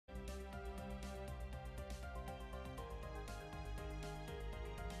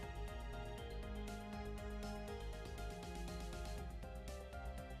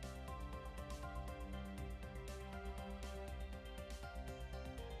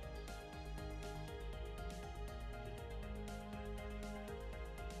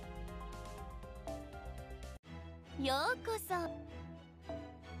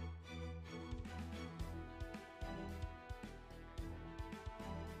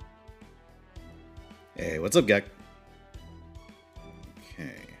Hey, what's up, Gek?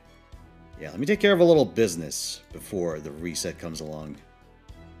 Okay. Yeah, let me take care of a little business before the reset comes along.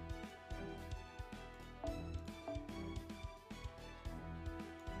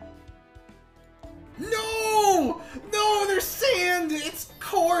 No! No, there's sand! It's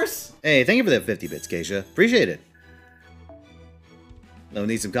coarse! Hey, thank you for that 50 bits, Keisha. Appreciate it. Hello,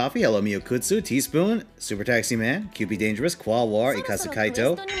 need some coffee? Hello, Miyokutsu, Teaspoon, Super Taxi Man, QP Dangerous, Kwa War, Ikasu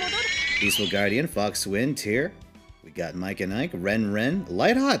Kaito, Peaceful Guardian, Fox Wind, Tier. We got Mike and Ike, Ren,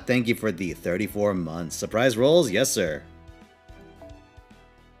 Light Hot, thank you for the 34 months. Surprise rolls? Yes, sir.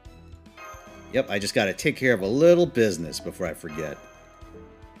 Yep, I just gotta take care of a little business before I forget.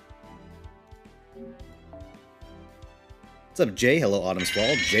 What's up, Jay? Hello, Autumn's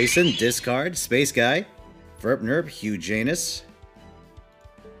Fall. Jason, Discard, Space Guy, Verp Nerp, Hugh Janus.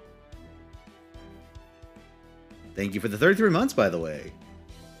 Thank you for the 33 months, by the way.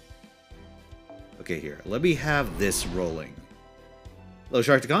 Okay, here. Let me have this rolling. Hello,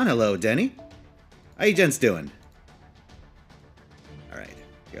 Sharkticon. Hello, Denny. How you gents doing? Alright.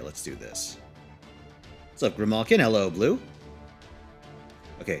 Here, let's do this. What's up, Grimalkin? Hello, Blue.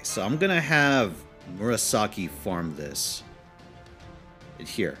 Okay, so I'm gonna have Murasaki farm this. And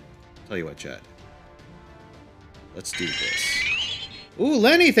here. Tell you what, chat. Let's do this. Ooh,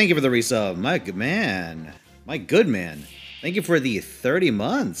 Lenny, thank you for the resub. My good man. My good man. Thank you for the 30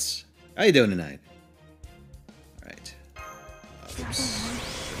 months. How you doing tonight? Alright. Oops.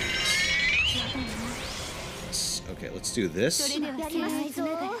 Okay, let's do this.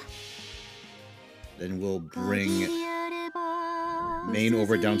 Then we'll bring main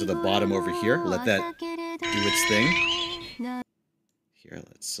over down to the bottom over here. Let that do its thing. Here,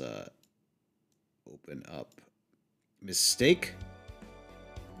 let's open up Mistake.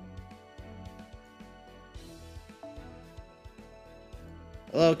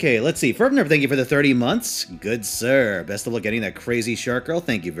 Okay, let's see. Fervner, thank you for the 30 months. Good sir. Best of luck getting that crazy shark girl.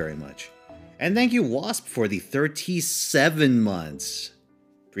 Thank you very much. And thank you, Wasp, for the 37 months.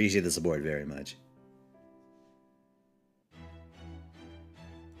 Appreciate the support very much.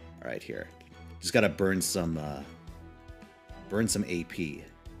 Alright, here. Just gotta burn some AP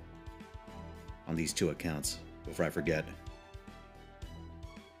on these two accounts before I forget.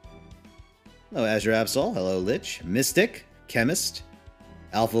 Hello, Azure Absol. Hello, Lich. Mystic. Chemist.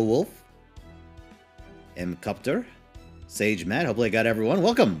 Alpha Wolf. M. Cupter. Sage Matt. Hopefully I got everyone.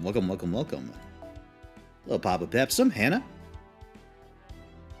 Welcome. Welcome. Hello, Papa Pepsum. Hannah.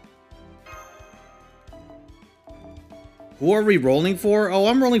 Who are we rolling for? Oh,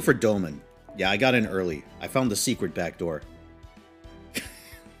 I'm rolling for Doman. Yeah, I got in early. I found the secret back door.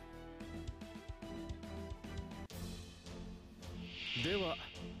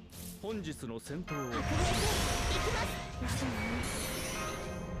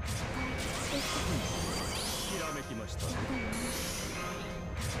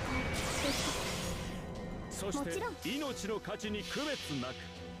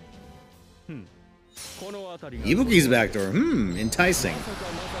 Ibuki's back door. Enticing.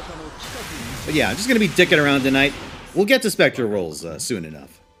 But yeah, I'm just gonna be dicking around tonight. We'll get to Specter rolls soon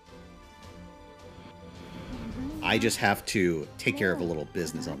enough. I just have to take care of a little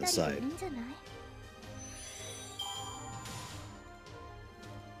business on the side.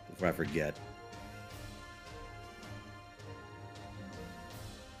 Before I forget.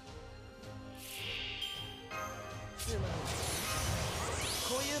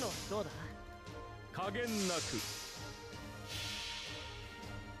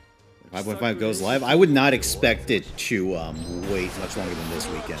 If 5.5 goes live, I would not expect it to wait much longer than this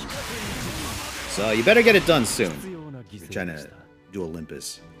weekend. So you better get it done soon. You're trying to do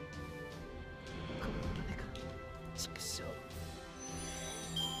Olympus.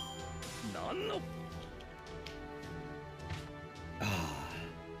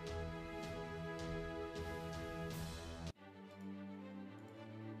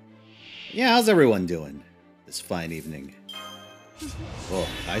 Yeah, how's everyone doing this fine evening? Well,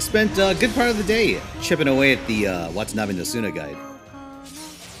 I spent a good part of the day chipping away at the Watanabe no Suna guide.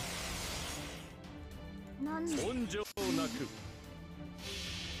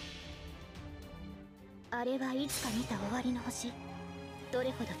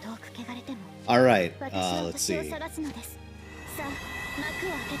 Alright, let's see.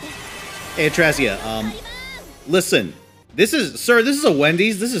 Hey, Tracia, listen. This is a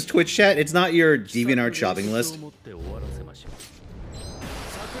Wendy's. This is Twitch chat. It's not your DeviantArt shopping list.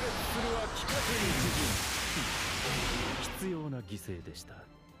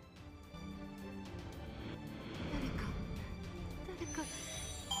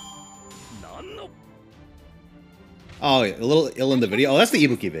 Oh, a little ill in the video. Oh, that's the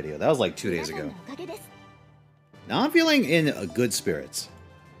Ibuki video. That was like 2 days ago. Now I'm feeling in good spirits.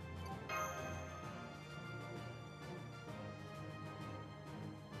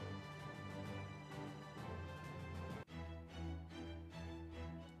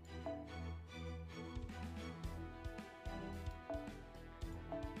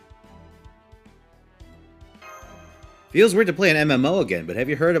 Feels weird to play an MMO again, but have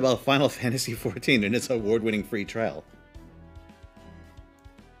you heard about Final Fantasy XIV and its award-winning free trial?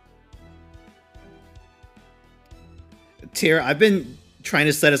 Tyr, I've been trying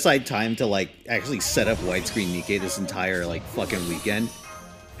to set aside time to, like, actually set up widescreen Nikkei this entire, like, fucking weekend.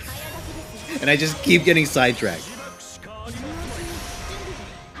 And I just keep getting sidetracked.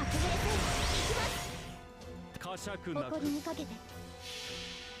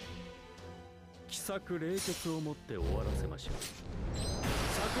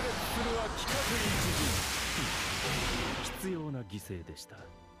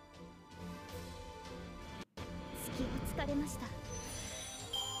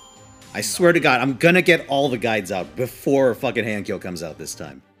 I swear to God, I'm gonna get all the guides out before fucking Hankyo comes out this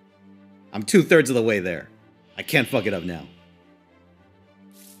time. I'm 2/3 of the way there. I can't fuck it up now.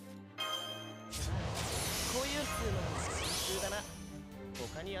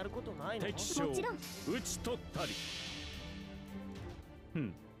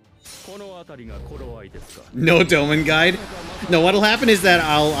 No Doman guide? No, what'll happen is that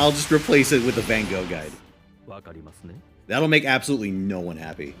I'll just replace it with the Van Gogh guide. That'll make absolutely no one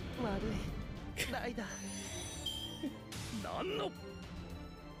happy.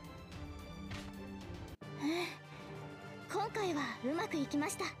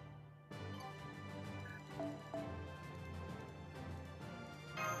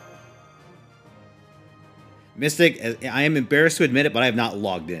 Mystic, I am embarrassed to admit it, but I have not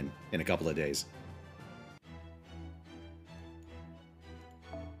logged in a couple of days.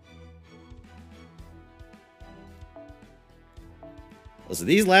 Listen,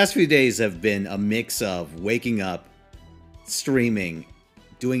 these last few days have been a mix of waking up, streaming,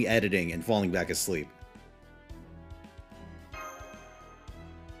 doing editing, and falling back asleep.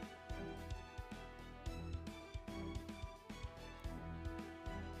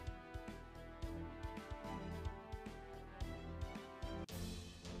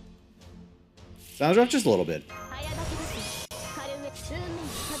 Sounds rough just a little bit.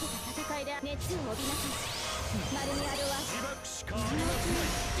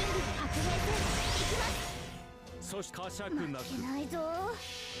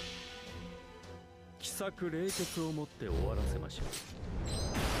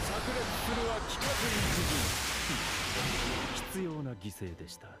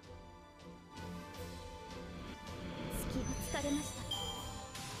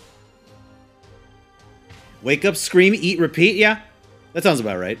 Wake up, scream, eat, repeat? Yeah, that sounds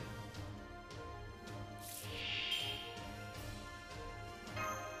about right.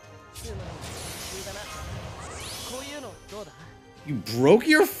 You broke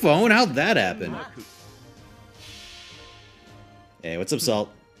your phone? How'd that happen? Hey, what's up,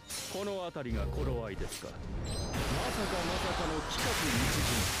 Salt?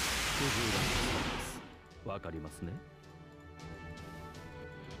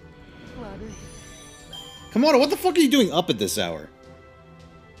 Komodo, what the fuck are you doing up at this hour?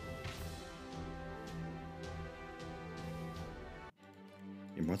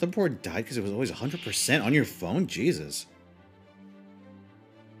 Your motherboard died because it was always 100% on your phone? Jesus.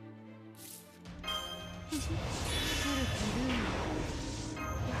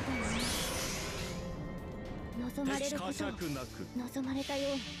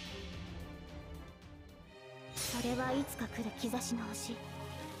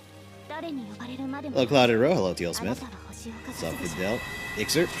 Hello, Clouded Row. Hello, Teal Smith. What's up, Fidel?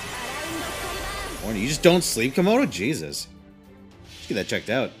 Ixer. Morning. You just don't sleep, Komodo? Jesus. Let's get that checked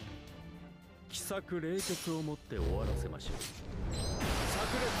out.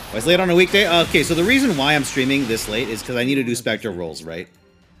 Why is late on a weekday? Okay, so the reason why I'm streaming this late is because I need to do Specter rolls, right?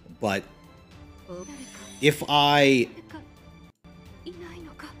 But if I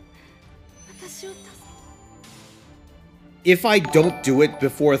don't do it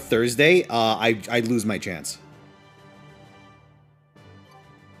before Thursday, I lose my chance.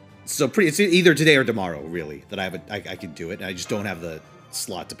 So it's either today or tomorrow, really, that I can do it. And I just don't have the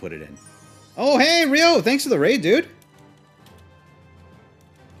slot to put it in. Oh, hey, Rio! Thanks for the raid, dude.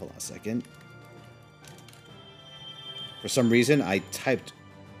 Hold on a second. For some reason, I typed...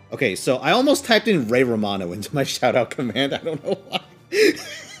 Okay, so I almost typed in Ray Romano into my shoutout command. I don't know why.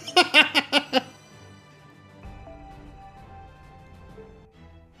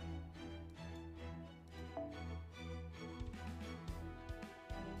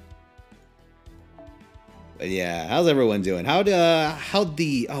 But yeah, how's everyone doing? How'd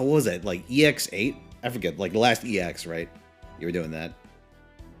the, oh, what was it? Like EX8? I forget, like the last EX, right? You were doing that.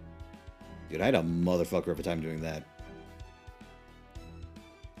 Dude, I had a motherfucker of a time doing that.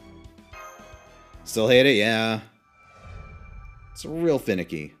 Still hate it? Yeah. It's real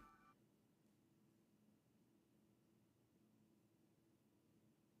finicky.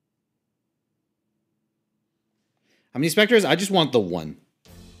 How many Specters? I just want the one.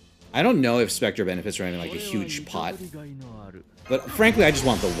 I don't know if Specter benefits from having like a huge pot. But frankly, I just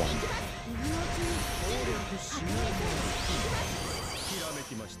want the one.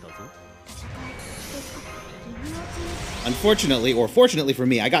 Unfortunately, or fortunately for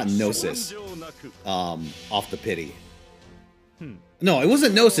me, I got Gnosis off the pity. No, it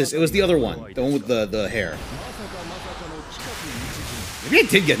wasn't Gnosis, it was the other one. The one with the hair. Maybe I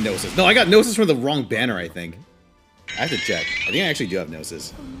did get Gnosis. No, I got Gnosis from the wrong banner, I think. I have to check. I think I actually do have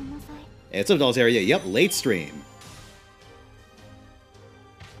Gnosis. Hey, what's up, Daltaria? Yep, late stream.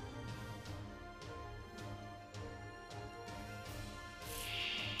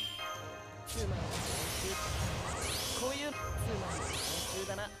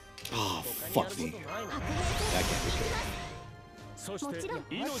 Oh, fuck me. That can't be good.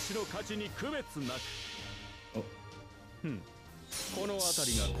 Oh.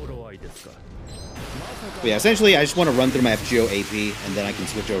 But yeah, essentially, I just want to run through my FGO AP, and then I can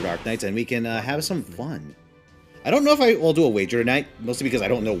switch over to Arc Knights, and we can have some fun. I don't know if I will do a wager tonight, mostly because I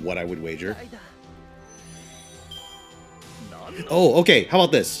don't know what I would wager. Oh, okay. How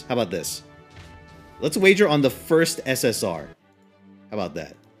about this? How about this? Let's wager on the first SSR. How about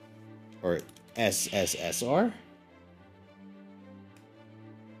that? Or SSSR?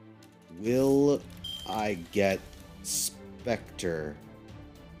 Will I get Specter?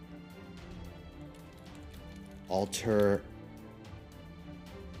 Alter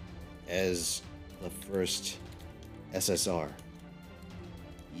as the first SSR.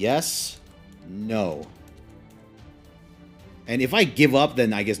 Yes, no. And if I give up,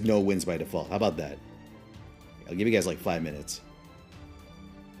 then I guess no wins by default. How about that? I'll give you guys like 5 minutes.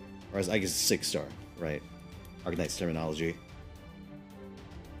 Or I guess 6-star, right? Arcanite's terminology.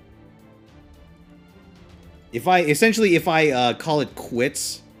 If I call it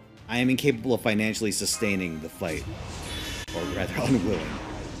quits, I am incapable of financially sustaining the fight. Or rather, unwilling.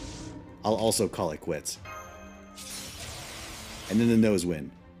 I'll also call it quits. And then the no's win.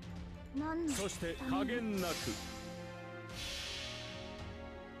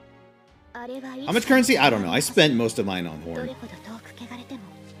 How much currency? I don't know. I spent most of mine on Horn.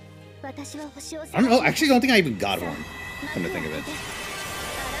 I don't know. Actually, I don't think I even got one. Come to think of it.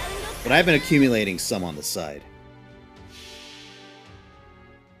 But I've been accumulating some on the side.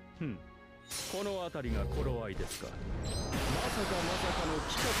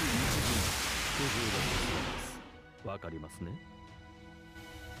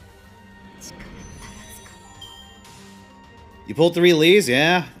 You pulled 3 Lees?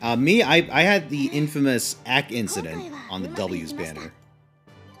 Yeah. Me, I had the infamous Ack incident on the W's banner.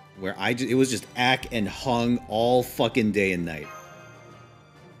 Where it was just Ack and hung all fucking day and night.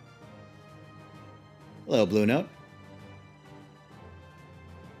 Hello, Blue Note.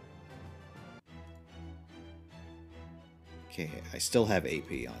 Okay, I still have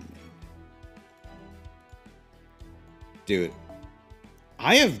AP on me. Dude,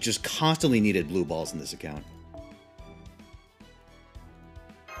 I have just constantly needed blue balls in this account.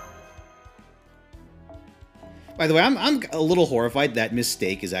 By the way, I'm a little horrified that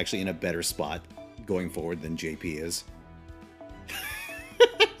Mistake is actually in a better spot going forward than JP is.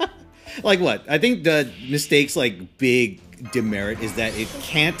 Like what? I think the Mistake's like big demerit is that it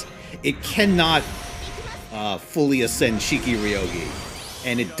cannot fully ascend Shiki Ryogi,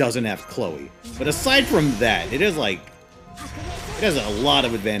 and it doesn't have Chloe. But aside from that, it has a lot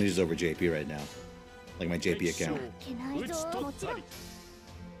of advantages over JP right now. Like my JP account.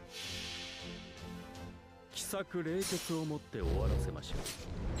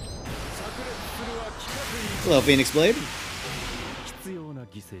 Hello, Phoenix Blade.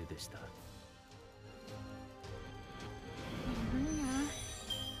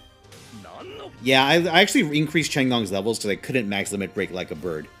 Yeah, I actually increased Changdong's levels because I couldn't max limit break like a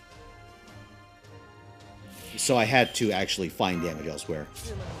bird. So I had to actually find damage elsewhere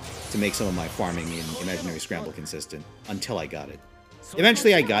to make some of my farming in Imaginary Scramble consistent until I got it.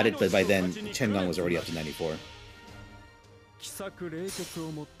 Eventually I got it, but by then Changdong was already up to 94.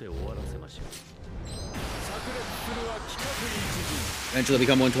 Eventually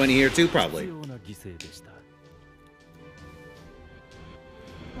become 120 here too, probably.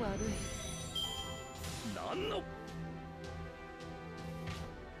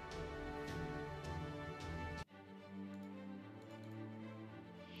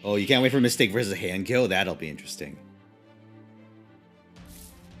 Oh, you can't wait for Mistake versus Handkill? That'll be interesting.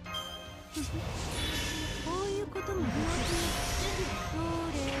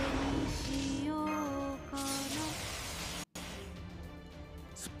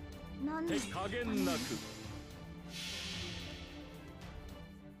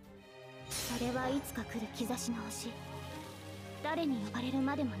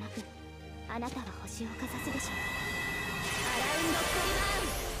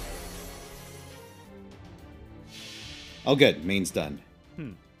 Oh good, main's done.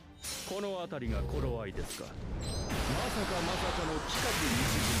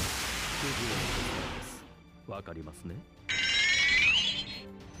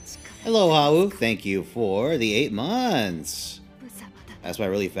 Hello, Hau. Thank you for the 8 months. That's why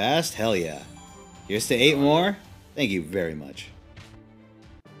really fast? Hell yeah. Here's to 8 more. Thank you very much.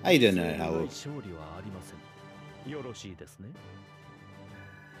 How you doing tonight, Hau?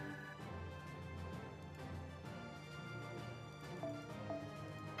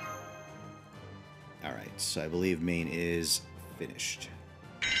 Alright, so I believe main is finished.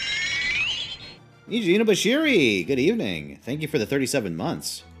 Eugene Bashiri, good evening. Thank you for the 37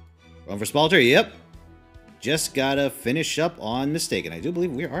 months. Going for Spalter? Yep. Just gotta finish up on Mistaken. I do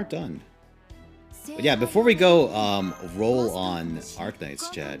believe we are done. But yeah, before we go roll on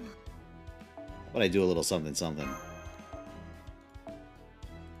Arknights, chat, how about I do a little something something?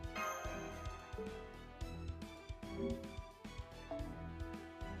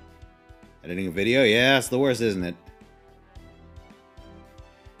 Editing a video? Yeah, it's the worst, isn't it?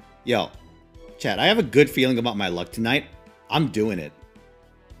 Yo, chat, I have a good feeling about my luck tonight. I'm doing it.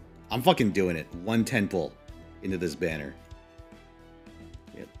 I'm fucking doing it. 110 pull into this banner.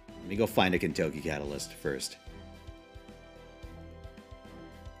 Yep. Let me go find a Kentucky Catalyst first.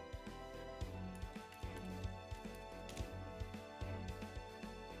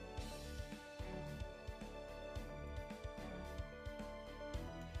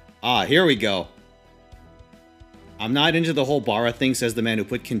 Ah, here we go. I'm not into the whole Bara thing, says the man who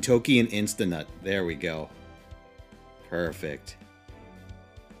put Kentucky in Instanut. There we go. Perfect.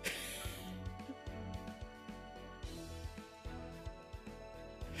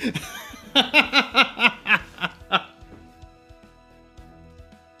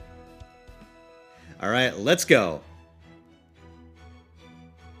 All right, let's go.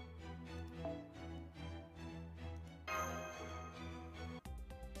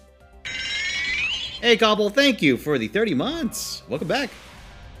 Hey, Gobble, thank you for the 30 months. Welcome back.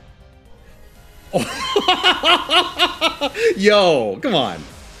 Oh. Yo, come on.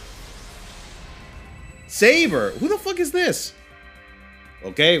 Saber. Who the fuck is this?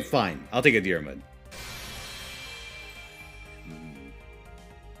 Okay, fine. I'll take a Deerman.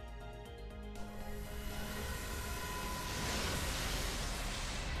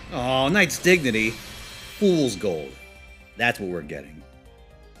 Oh, Knight's Dignity. Fool's Gold. That's what we're getting.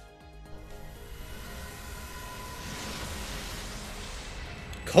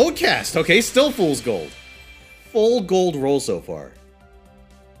 Codecast. Okay, still Fool's Gold. Full gold roll so far.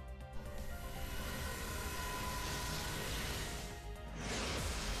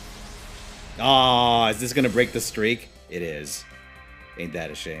 Ah, is this gonna break the streak? It is. Ain't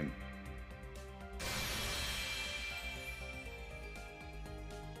that a shame?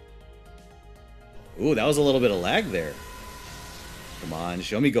 Ooh, that was a little bit of lag there. Come on,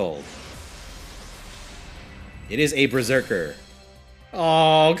 show me gold. It is a Berserker.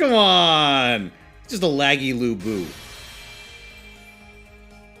 Oh, come on! Just a laggy Lu-Boo.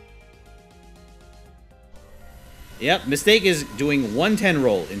 Yep, Mistake is doing 110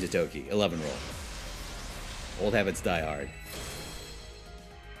 roll into Toki, 11 roll. Old habits die hard.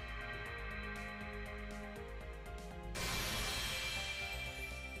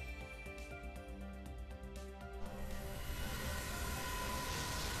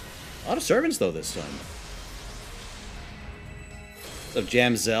 A lot of servants, though, this time. What's up,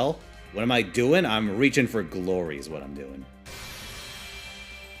 Jamzel? What am I doing? I'm reaching for glory is what I'm doing.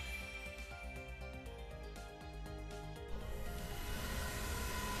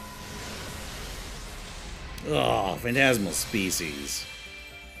 Oh, Phantasmal Species.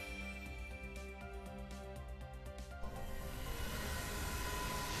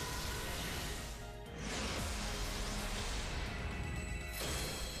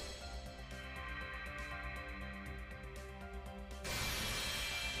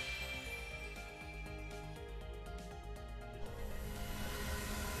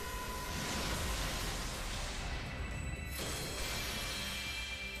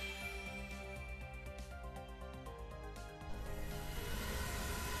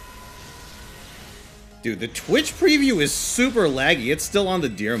 Dude, the Twitch preview is super laggy. It's still on the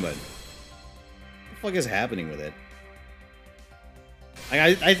Deermud. What the fuck is happening with it?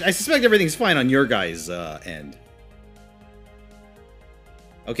 I suspect everything's fine on your guys' end.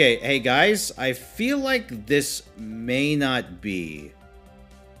 Okay, hey guys, I feel like this may not be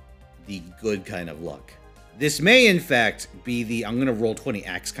the good kind of luck. This may, in fact, be the I'm gonna roll 20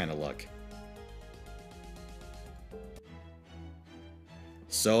 axe kind of luck.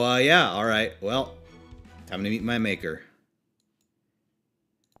 So, yeah, alright, well, time to meet my maker.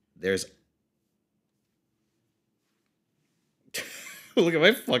 There's... Look at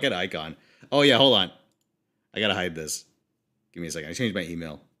my fucking icon. Oh, yeah, hold on. I gotta hide this. Give me a second. I changed my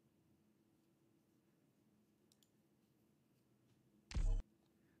email.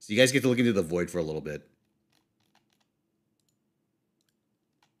 So you guys get to look into the void for a little bit.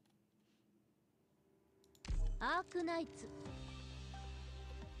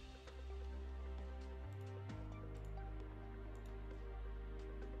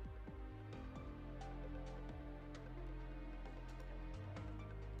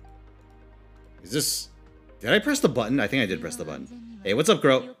 Is this... Did I press the button? I think I did press the button. Hey, what's up,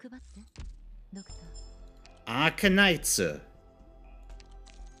 Crow? Akanaitsu.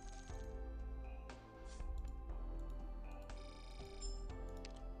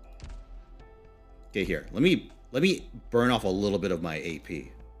 Okay, here. Let me burn off a little bit of my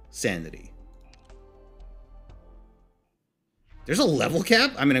AP. Sanity. There's a level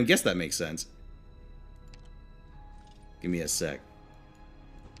cap? I mean, I guess that makes sense. Give me a sec.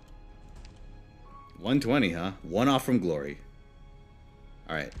 120, huh? One off from glory.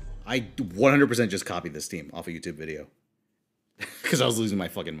 Alright. I 100% just copied this team off a YouTube video. Because I was losing my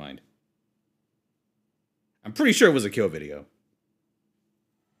fucking mind. I'm pretty sure it was a kill video.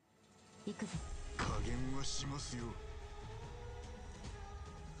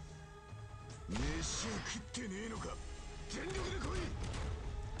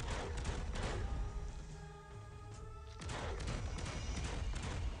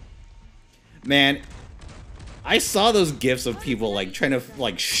 Man, I saw those gifs of people like trying to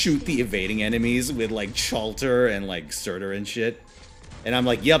like shoot the evading enemies with like Chalter and like Surtur and shit. And I'm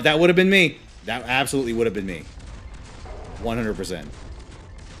like, yep, that would have been me. That absolutely would have been me. 100%.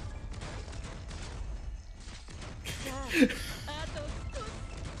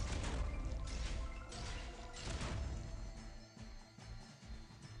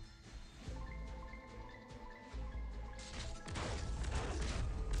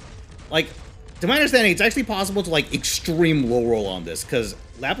 Like, to my understanding, it's actually possible to, like, extreme low roll on this, because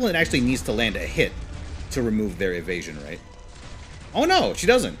Lapland actually needs to land a hit to remove their evasion, right? Oh no, she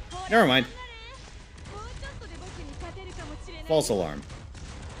doesn't. Never mind. False alarm.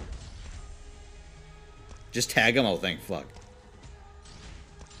 Just tag him? Oh, thank fuck.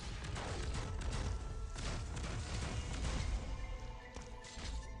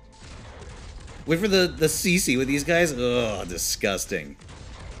 Wait for the CC with these guys? Ugh, disgusting.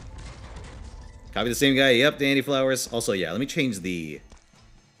 Copy the same guy. Yep, Dandy Flowers. Also, yeah, let me change the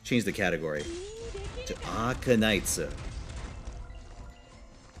category to Akanaitsu.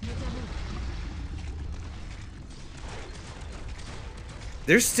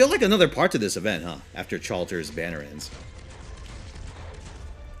 There's still like another part to this event, huh? After Chalter's banner ends.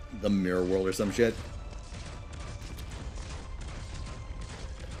 The Mirror World or some shit.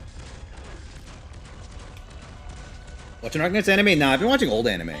 Watching Arknight's anime? Nah, I've been watching old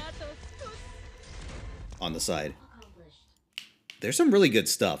anime. On the side. There's some really good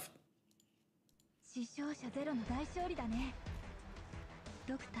stuff. Let's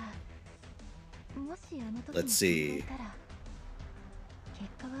see.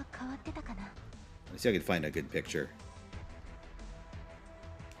 Let's see if I can find a good picture.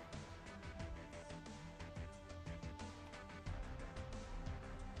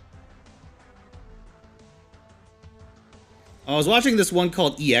 I was watching this one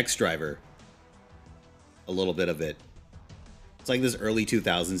called EX Driver. A little bit of it. It's like this early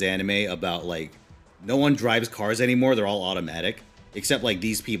 2000s anime about like no one drives cars anymore, they're all automatic. Except like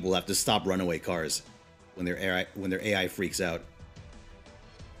these people have to stop runaway cars when their AI freaks out.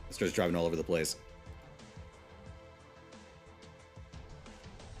 It starts driving all over the place.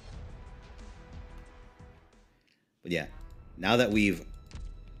 But yeah, now that we've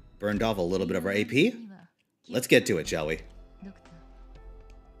burned off a little bit of our AP, let's get to it, shall we?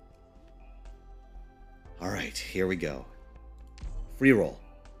 Alright, here we go. Free roll.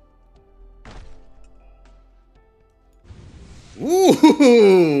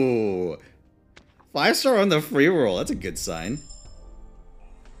 Ooh! 5-star on the free roll. That's a good sign.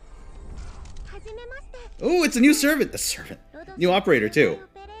 Ooh, it's a new servant. The servant. New operator, too.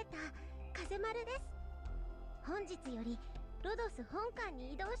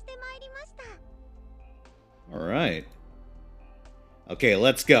 Alright. Okay,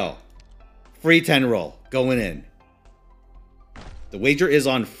 let's go. Free 10 roll. Going in. The wager is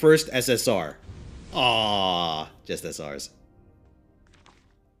on first SSR. Aww, just SRs.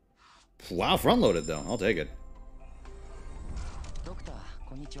 Wow, front-loaded though. I'll take it.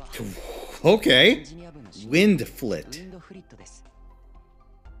 Okay. Wind Flit.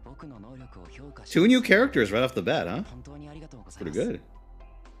 2 new characters right off the bat, huh? Pretty good.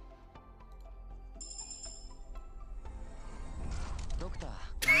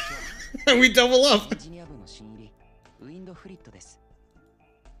 We double up.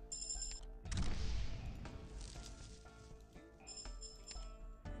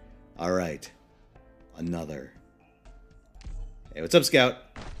 All right. Another. Hey, what's up, Scout?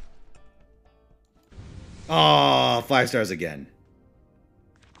 Oh, 5 stars again.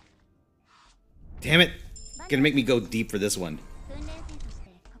 Damn it. Gonna make me go deep for this one.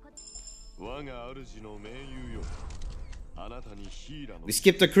 We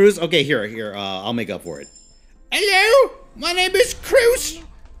skipped a cruise? Okay, here, I'll make up for it. Hello! My name is Cruz!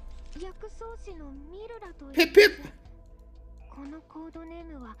 Pip pip!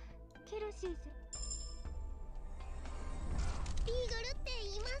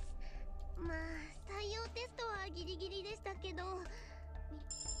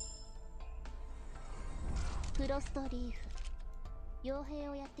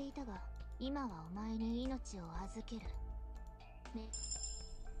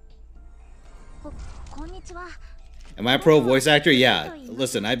 Am I a pro voice actor? Yeah.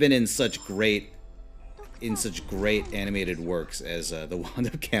 Listen, I've been in such great animated works as the Wand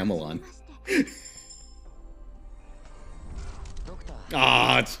of Camelon.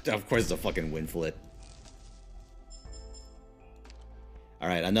 Ah, of course it's a fucking Windflit.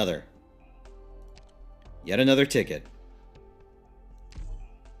 Alright, another. Yet another ticket.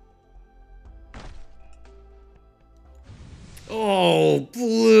 Oh,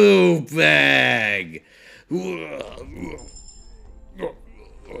 blue bag!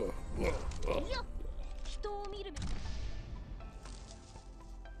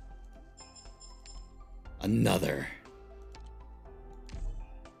 Another.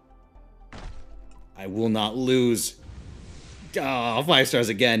 I will not lose. Oh, 5 stars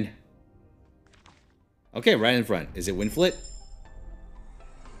again. Okay, right in front. Is it Windflit?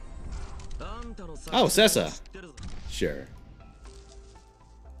 Oh, Sessa. Sure.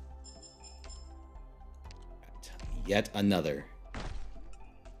 Yet another.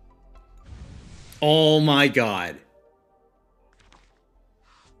 Oh my god.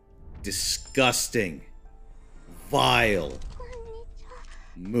 Disgusting. Vile.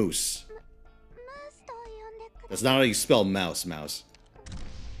 Moose. That's not how you spell mouse, mouse.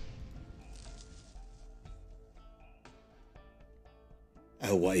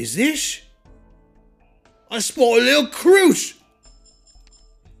 Oh, what is this? I spot a little cruise!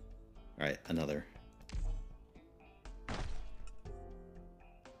 Alright, another.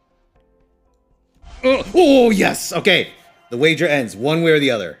 Oh, yes! Okay, the wager ends one way or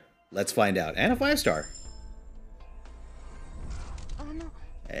the other. Let's find out. And a 5 star.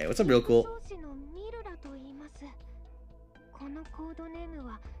 Hey, what's up, real cool?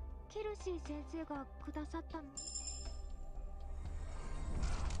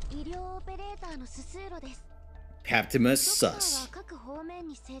 Paptimus Sus.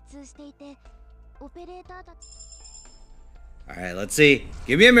 Alright, let's see.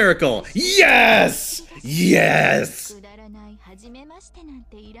 Give me a miracle. Yes! Yes!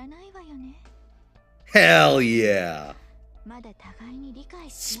 Hell yeah!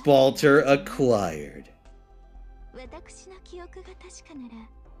 Spalter acquired.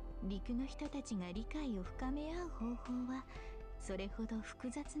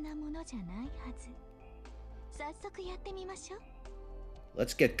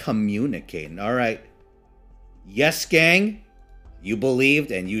 Let's get communicating. Alright. Yes, gang. You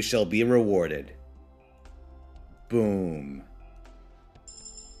believed and you shall be rewarded. Boom.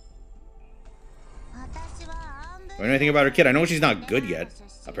 Do anything about her kid? I know she's not good yet,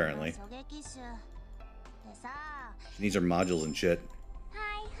 apparently. She needs her modules and shit.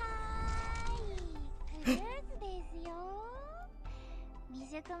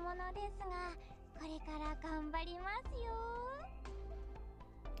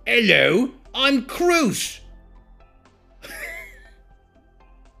 Hello, I'm Cruz.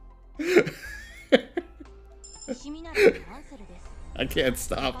 I can't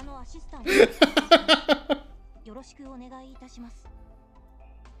stop.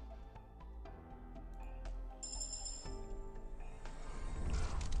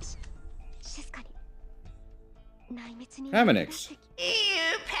 Hamonix.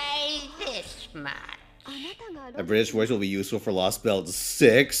 You pay this much. A British voice will be useful for Lost Belt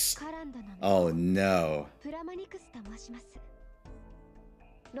 6. Oh no.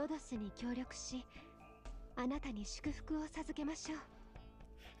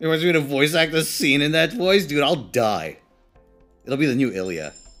 You want me to voice act the scene in that voice? Dude, I'll die. It'll be the new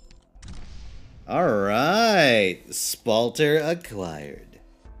Ilya. Alright. Specter acquired.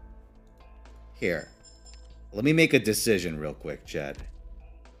 Here. Let me make a decision real quick, Chad.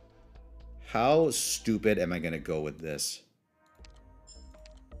 How stupid am I gonna go with this?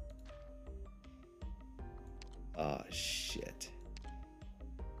 Oh, shit.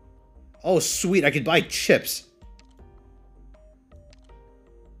 Oh, sweet. I could buy chips.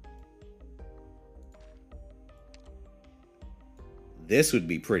 This would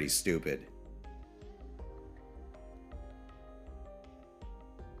be pretty stupid.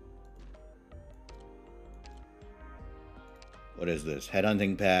 What is this?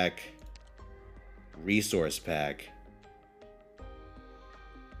 Headhunting pack. Resource pack.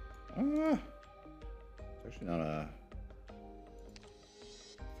 It's actually not a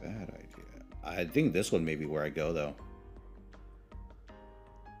bad idea. I think this one may be where I go, though.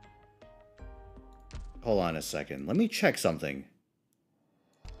 Hold on a second. Let me check something.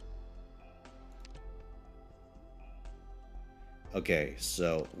 Okay,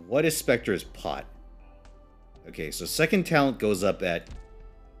 so what is Specter's pot? Okay, so second talent goes up at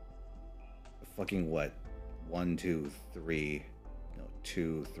fucking what? 1, 2, 3. No,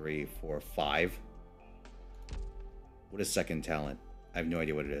 2, 3, 4, 5. What is second talent? I have no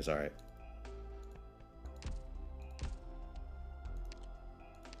idea what it is. Alright.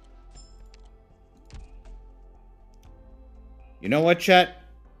 You know what, chat?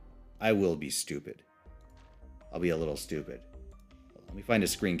 I will be stupid. I'll be a little stupid. Let me find a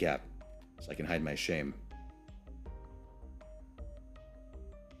screen cap so I can hide my shame.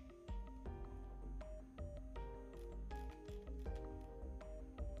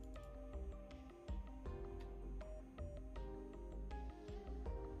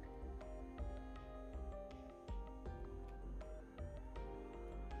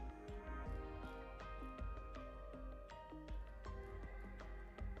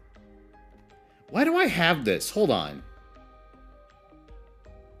 Why do I have this? Hold on.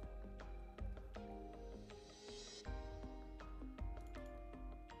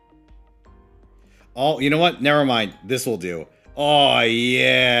 Oh, you know what? Never mind. This will do. Oh,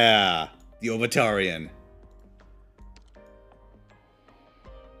 yeah. The Ovatarian.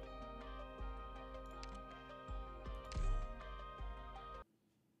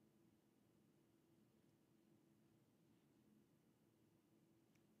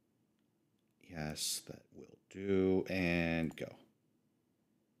 Yes, that will do. And go.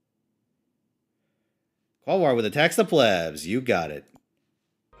 Call War with attacks the plebs. You got it.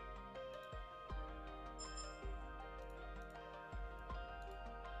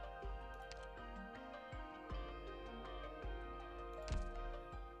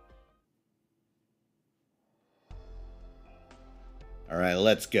 Alright,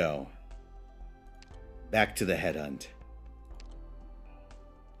 let's go. Back to the headhunt.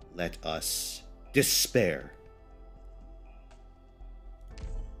 Let us despair.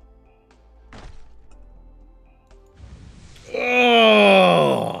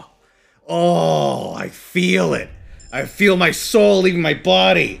 Oh! Oh, I feel it. I feel my soul leaving my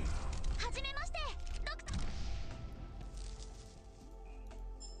body.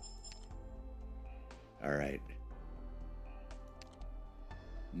 Alright.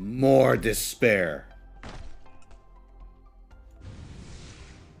 More despair.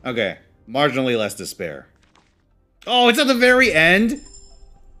 Okay. Marginally less despair. Oh, it's at the very end?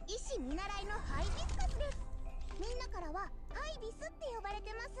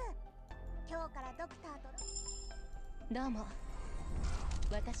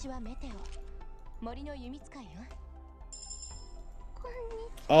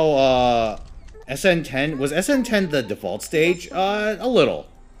 Oh, SN10? Was SN10 the default stage? A little.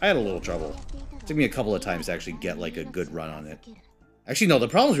 I had a little trouble. It took me a couple of times to actually get, like, a good run on it. Actually, no, the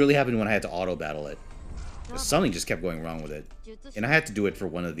problems really happened when I had to auto-battle it. Something just kept going wrong with it. And I had to do it for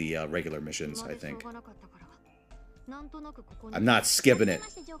one of the regular missions, I think. I'm not skipping it.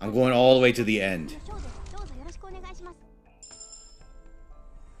 I'm going all the way to the end.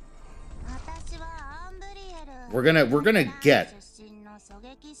 We're gonna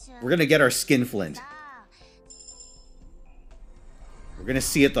get our skin flint. We're gonna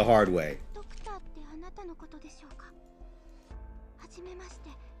see it the hard way.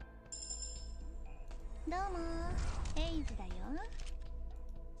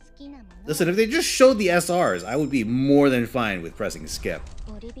 Listen, if they just showed the SRs, I would be more than fine with pressing skip.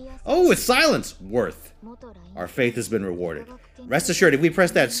 Oh, it's silence! Worth. Our faith has been rewarded. Rest assured, if we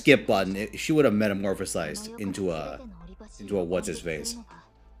pressed that skip button, she would have metamorphosized into a what's-his-face.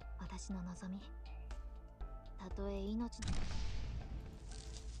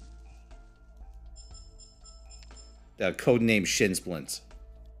 Codename Shin Splints.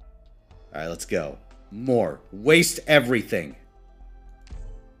 Alright, let's go. More. Waste everything.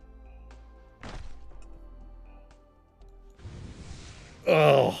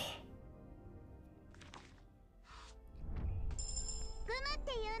 Oh.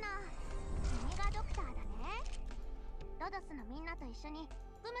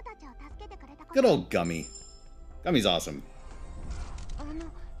 Good old Gummy. Gummy's awesome.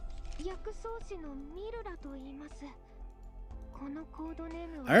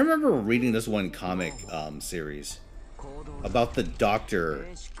 I remember reading this one comic series about the doctor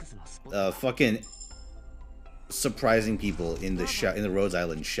fucking surprising people in the Rhodes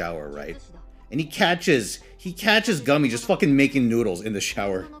Island shower, right? And he catches Gummy just fucking making noodles in the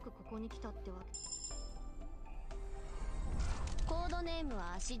shower.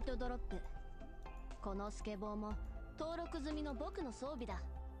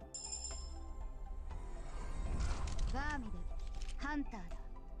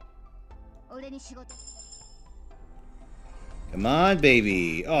 Come on,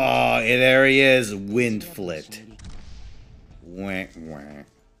 baby. Oh, there he is. Windflit. Wah, wah.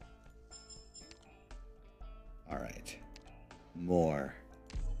 Alright. More.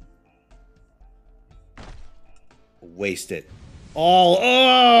 Waste it. All.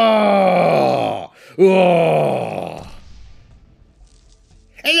 Oh! Oh!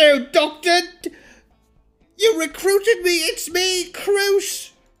 Hello, Doctor! You recruited me! It's me,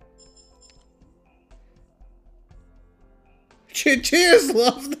 Cruz! Cheers,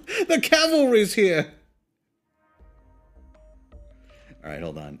 love! The cavalry's here! Alright,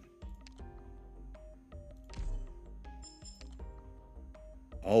 hold on.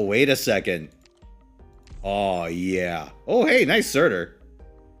 Oh, wait a second. Oh, yeah. Oh, hey, nice Surtur.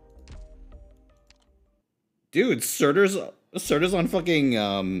 Dude, Surtur's on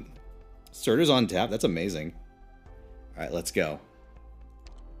fucking, Surtur's on tap. That's amazing. Alright, let's go.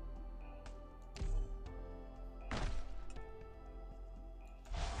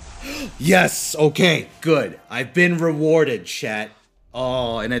 Yes! Okay, good. I've been rewarded, chat.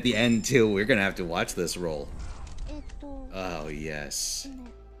 Oh, and at the end, too, we're gonna have to watch this roll. Oh, yes.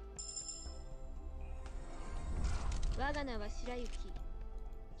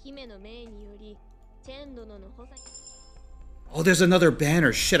 Oh, there's another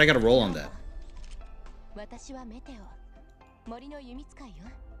banner. Shit, I gotta roll on that.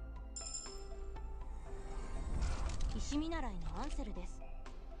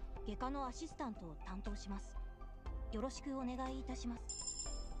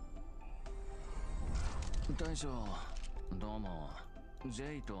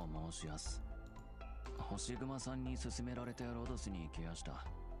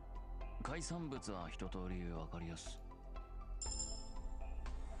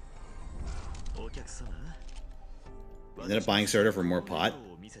 Ended up buying Surtur for more pot.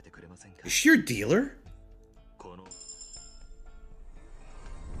 Is she your dealer?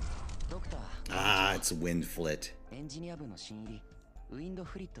 Ah, it's Windflit.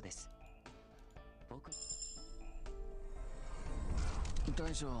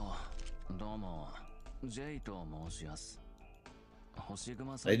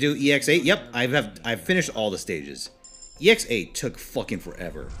 I do EX8? Yep, I've finished all the stages. EX8 took fucking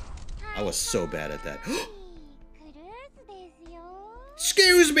forever. I was so bad at that.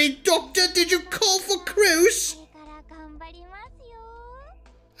 Excuse me, Doctor, did you call for Cruz?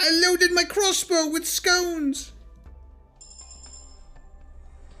 I loaded my crossbow with scones.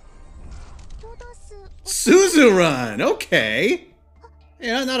 Suzerain, okay.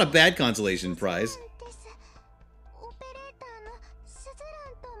 Yeah, not a bad consolation prize.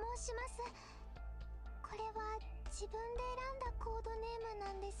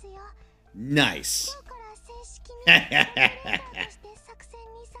 Nice.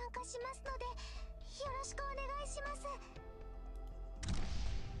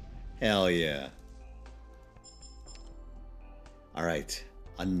 Hell yeah. Alright,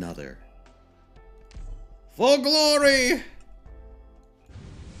 another. For glory!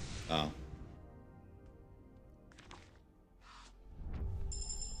 Oh.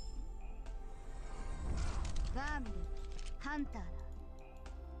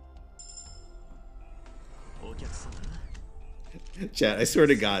 Chat, I swear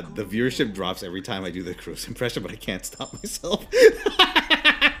to God, the viewership drops every time I do the Cruz impression, but I can't stop myself.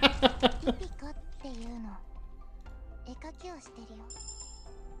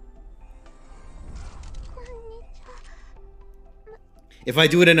 If I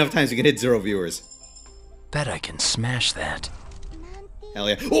do it enough times, we can hit 0 viewers. Bet I can smash that. Hell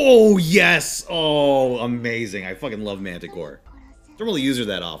yeah. Oh, yes! Oh, amazing. I fucking love Manticore. Don't really use her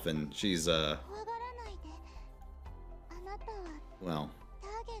that often. She's, well.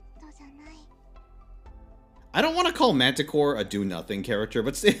 I don't want to call Manticore a do-nothing character,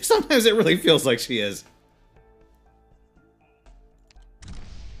 but sometimes it really feels like she is.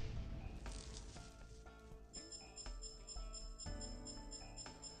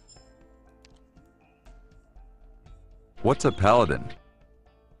 What's a paladin?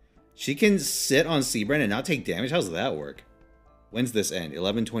 She can sit on Seabrand and not take damage? How does that work? When's this end?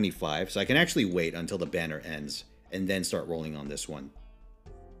 11:25. So I can actually wait until the banner ends and then start rolling on this one.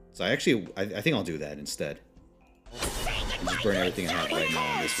 So I think I'll do that instead. I'll just burn everything I have right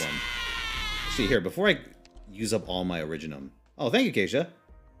now on this one. See here, before I use up all my originum. Oh, thank you, Keisha.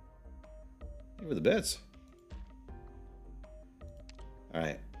 Thank you for the bits.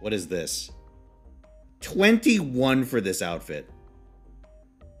 Alright, what is this? 21 for this outfit.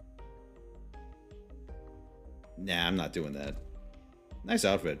 Nah, I'm not doing that. Nice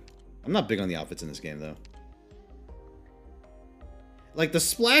outfit. I'm not big on the outfits in this game, though. Like, the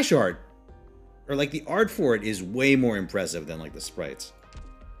splash art, or like the art for it is way more impressive than like the sprites.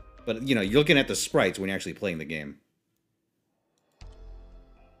 But, you know, you're looking at the sprites when you're actually playing the game.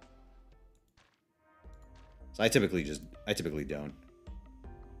 So I typically don't.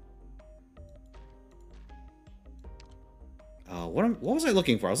 What was I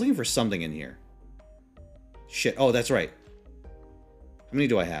looking for? I was looking for something in here. Shit. Oh, that's right. How many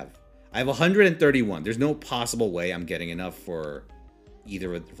do I have? I have 131. There's no possible way I'm getting enough for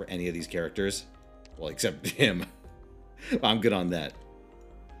for any of these characters. Well, except him. I'm good on that.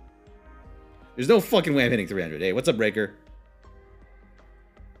 There's no fucking way I'm hitting 300. Hey, what's up, Breaker?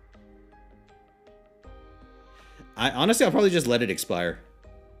 Honestly, I'll probably just let it expire.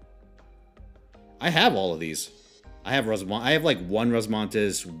 I have all of these. I have like one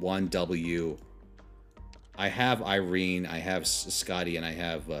Rosmontis, one W. I have Irene, I have Scotty, and I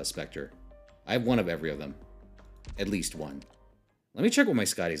have Specter. I have one of every of them. At least one. Let me check what my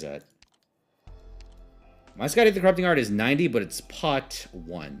Scotty's at. My Scotty the Corrupting Art is 90, but it's pot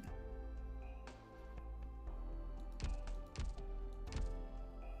 1.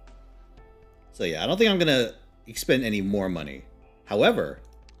 So yeah, I don't think I'm gonna expend any more money. However,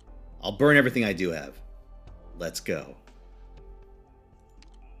 I'll burn everything I do have. Let's go.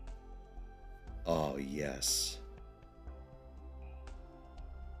 Oh, yes.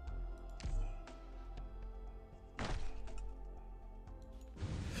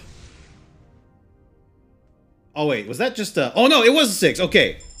 Oh, wait. Was that just a... Oh, no. It was a 6.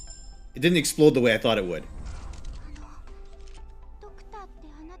 Okay. It didn't explode the way I thought it would.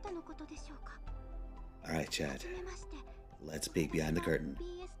 Alright, Chad. Let's peek behind the curtain.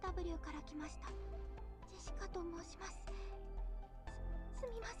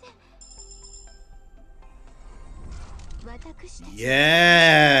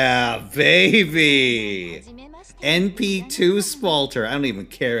 Yeah, baby! NP2 Spalter. I don't even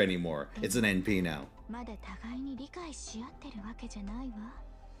care anymore. It's an NP now.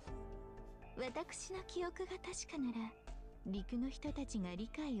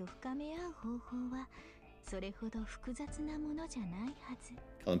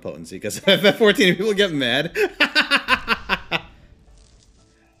 Call him potency, because if FF14 people get mad.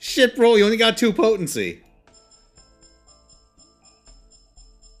 Shit, bro, you only got 2 potency.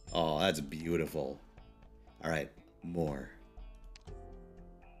 Oh, that's beautiful. Alright, more.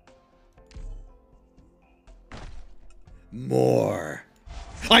 More.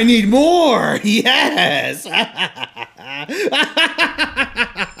 I need more! Yes!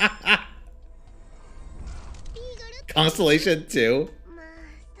 Constellation 2?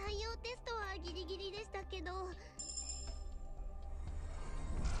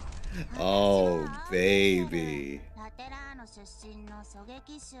 Oh, baby.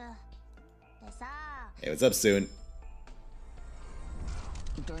 Hey, what's up, Soon?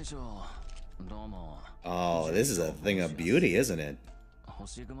 Oh, this is a thing of beauty, isn't it? I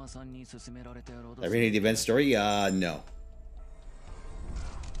read the event story? No.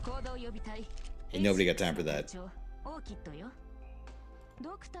 Ain't nobody got time for that.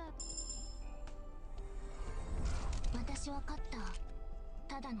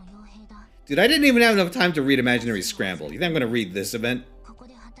 Dude, I didn't even have enough time to read Imaginary Scramble. You think I'm gonna read this event?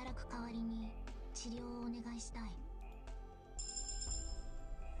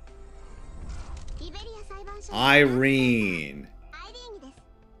 Irene.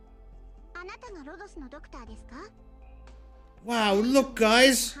 Wow, look,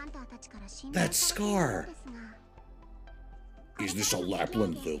 guys. That scar. Is this a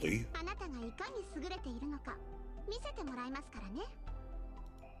Lapland lily? あなたがいかに優れているのか見せてもらいますからね。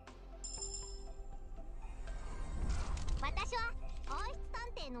私は王室探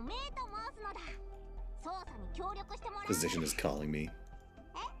偵のメイと申すのだ。捜査に協力してもらう。Physician is calling me.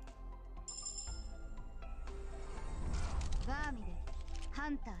 バーミでハ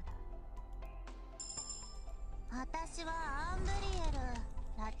ンターだ。私はアンブリエル、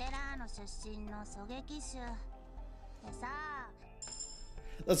ラテラーノ出身の狙撃手。でさ。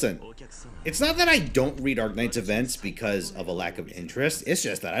Listen, it's not that I don't read Arknight's events because of a lack of interest. It's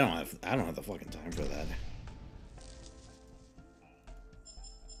just that I don't have the fucking time for that.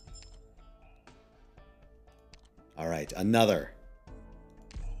 All right, another.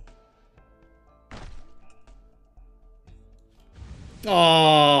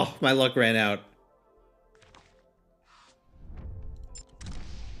 Oh, my luck ran out.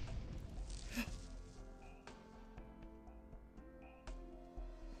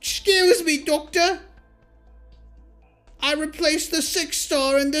 Excuse me, Doctor. I replaced the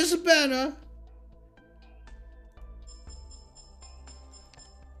 6-star in this banner.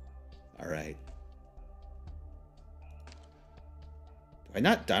 All right. I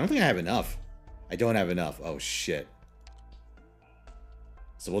don't think I have enough. I don't have enough. Oh shit.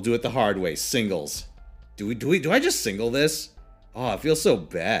 So we'll do it the hard way. Singles. Do I just single this? Oh, I feel so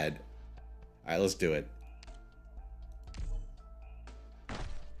bad. All right, let's do it.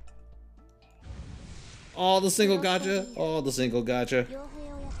 Oh, the single gotcha. Oh, the single gotcha.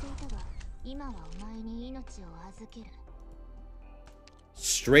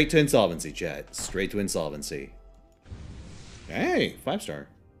 Straight to insolvency, chat. Straight to insolvency. Hey, 5-star.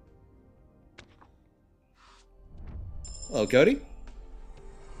 Hello, Cody.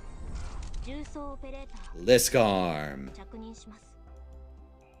 Liskarm.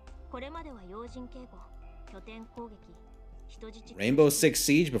 Rainbow Six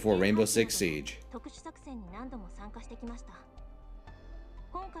Siege before Rainbow Six Siege.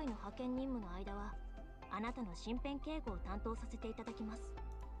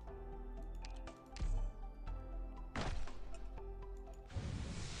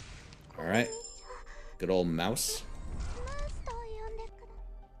 Alright. Good old mouse.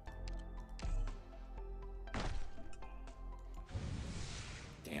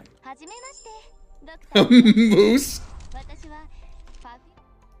 Damn. Moose?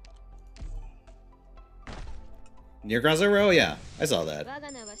 Near Cross Row? Yeah, I saw that.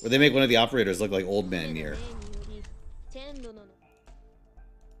 Where they make one of the operators look like Old Man Near.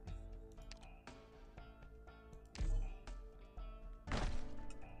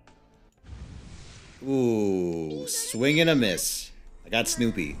 Ooh, swing and a miss. I got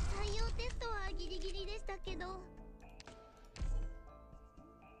Snoopy.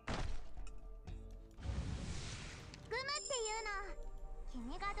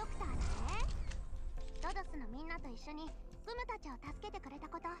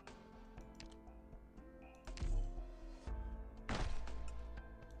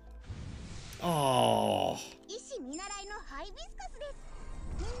 Oh.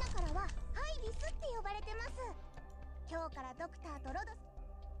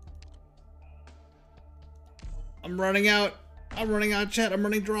 I'm running out. I'm running out, chat. I'm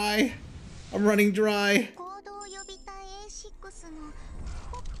running dry. I'm running dry.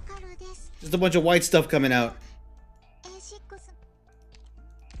 Just a bunch of white stuff coming out.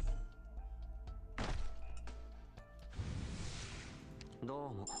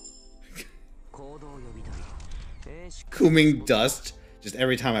 Cooming dust just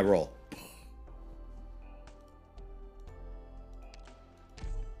every time I roll.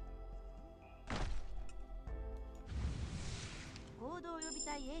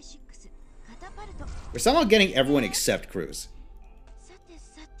 We're somehow getting everyone except Cruz.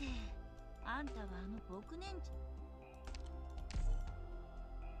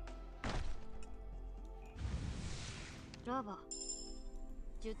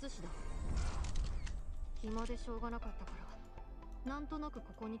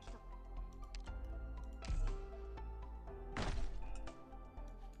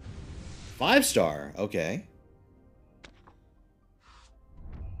 Five-star, okay.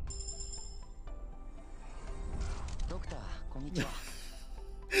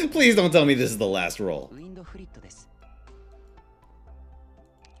 Please don't tell me this is the last roll.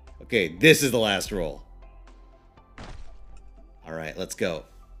 Okay, this is the last roll. All right, let's go.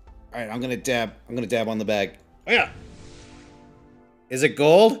 All right, I'm gonna dab on the bag. Oh yeah. Is it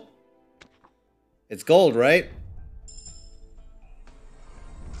gold? It's gold, right?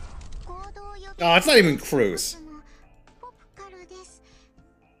 Oh, it's not even Cruz.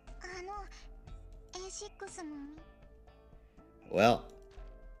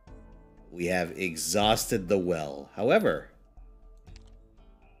 have exhausted the well. However,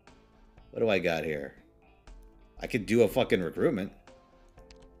 what do I got here? I could do a fucking recruitment.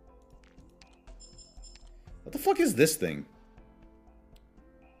 What the fuck is this thing?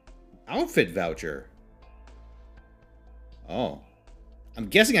 Outfit voucher. Oh. I'm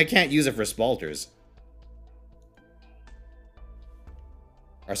guessing I can't use it for spalters.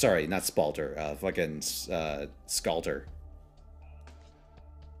 Or sorry, not spalter. Fucking scalter.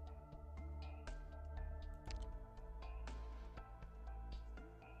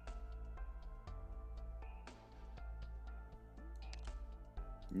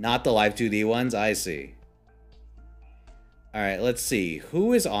 Not the live 2D ones? I see. Alright, let's see.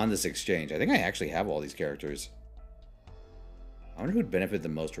 Who is on this exchange? I think I actually have all these characters. I wonder who'd benefit the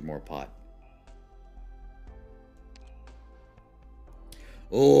most from more pot.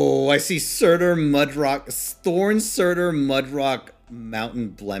 Oh, I see Surtur, Mudrock, Thorn, Surtur, Mudrock,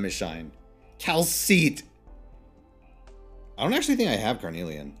 Mountain, Blemishine. Calcite! I don't actually think I have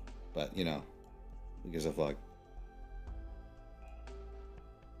Carnelian, but, you know, who gives a fuck.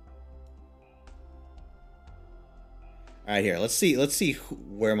 Alright, here, let's see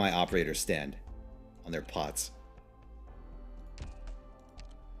where my operators stand on their pots.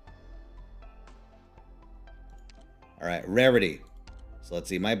 Alright, rarity. So let's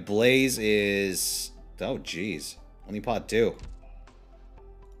see, my blaze is... Oh, jeez. Only pot 2.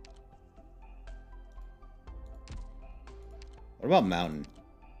 What about Mountain?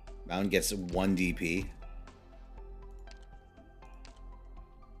 Mountain gets 1 DP.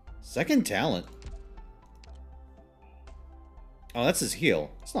 Second talent. Oh, that's his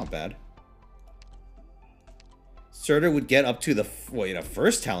heal. It's not bad. Surtur would get up to the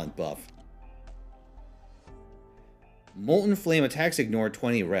first talent buff. Molten Flame attacks ignore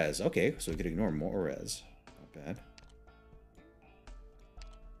 20 res. Okay, so we could ignore more res. Not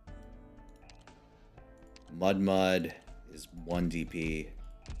bad. Mud is 1 DP.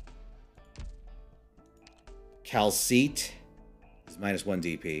 Calcite is minus 1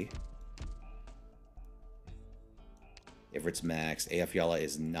 DP. Ifrit's max. AF Yala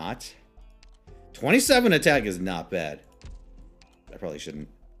is not. 27 attack is not bad. I probably shouldn't.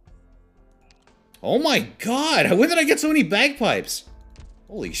 Oh my god! When did I get so many bagpipes?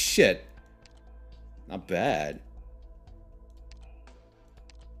 Holy shit. Not bad.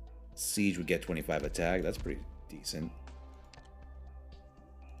 Siege would get 25 attack. That's pretty decent.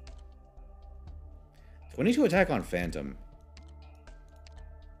 22 attack on Phantom.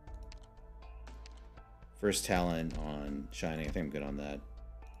 First talent on Shining. I think I'm good on that.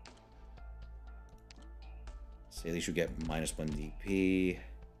 Saley should get minus 1 DP.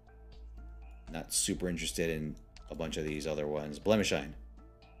 Not super interested in a bunch of these other ones. Blemishine.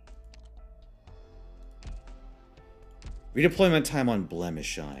 Redeployment time on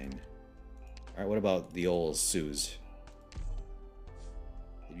Blemishine. Alright, what about the old Suze?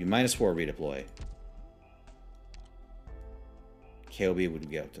 It'd be minus 4 redeploy. KOB would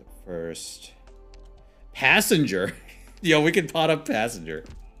get up to first. Passenger? Yo, we can pot up Passenger.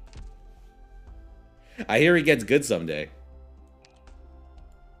 I hear he gets good someday.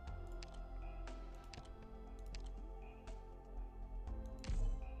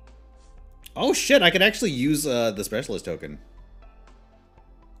 Oh shit, I could actually use the specialist token.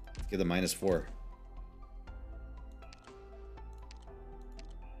 Give the minus 4.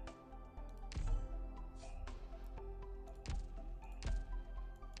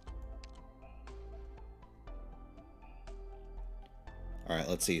 Alright,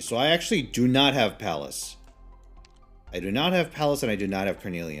 let's see. So I actually do not have Palace. I do not have Palace and I do not have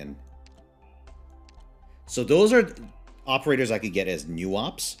Carnelian. So those are operators I could get as new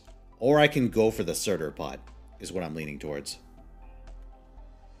ops. Or I can go for the Surtur pot, is what I'm leaning towards.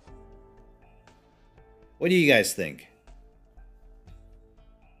 What do you guys think?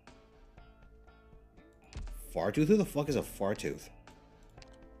 Fartooth? Who the fuck is a Fartooth? Is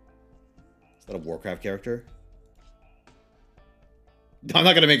that a Warcraft character? I'm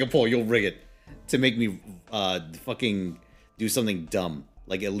not gonna make a poll, you'll rig it. To make me fucking do something dumb.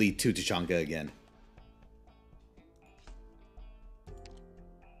 Like Elite 2 Tachanka again.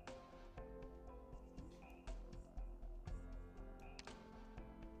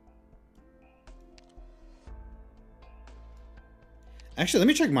 Actually, let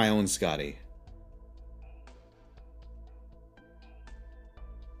me check my own Scotty.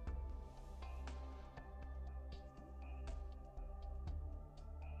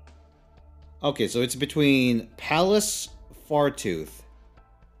 Okay, so it's between Palace, Fartooth.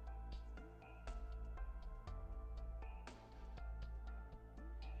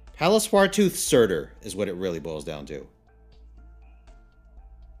 Palace, Fartooth, Surtur is what it really boils down to.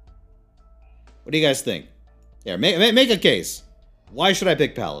 What do you guys think? Yeah, make a case. Why should I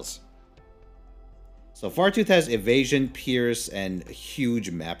pick Palace? So Fartooth has evasion, pierce, and a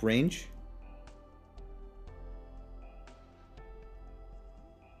huge map range.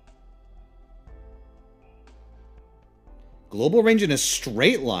 Global range in a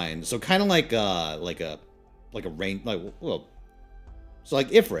straight line, so kind of like a range, like, well, so like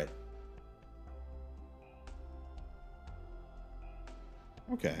Ifrit.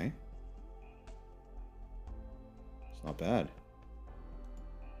 Okay, it's not bad.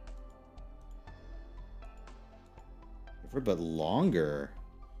 Ifrit, but longer.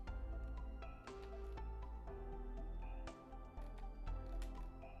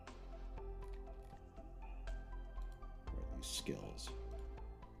 Skills.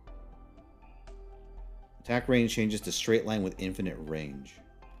 Attack range changes to straight line with infinite range.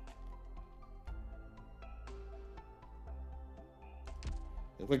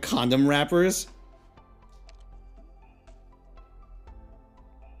 They look like condom wrappers.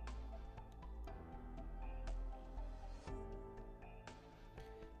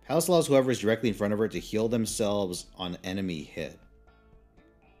 Palace allows whoever is directly in front of her to heal themselves on enemy hit.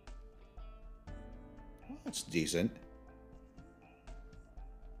 Well, that's decent.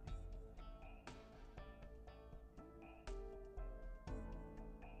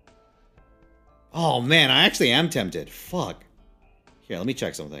 Oh man, I actually am tempted. Fuck. Here, let me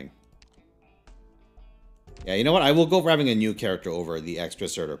check something. Yeah, you know what? I will go for having a new character over the extra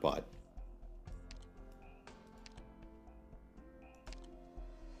starter pod.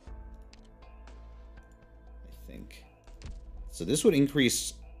 I think. So this would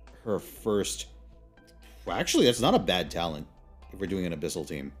increase her first... Well, actually, that's not a bad talent if we're doing an Abyssal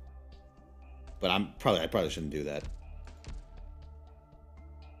team. But I probably shouldn't do that.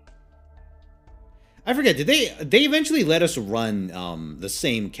 I forget, did they eventually let us run the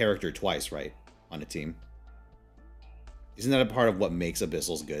same character twice, right? On a team. Isn't that a part of what makes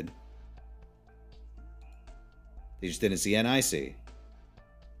Abyssals good? They just didn't see NIC.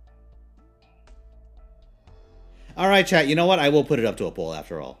 Alright, chat, you know what? I will put it up to a poll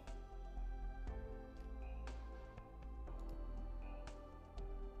after all.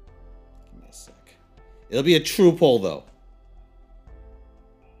 Give me a sec. It'll be a true poll, though.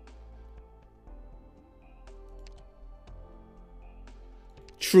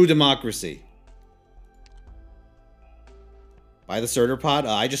 True democracy. Buy the starter pod?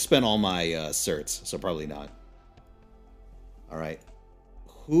 I just spent all my certs, so probably not. Alright.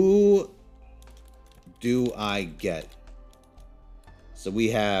 Who do I get? So we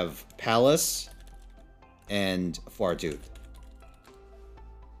have Palace and Fartooth.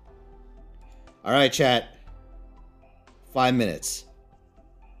 Alright, chat. 5 minutes.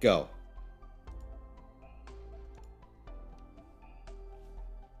 Go.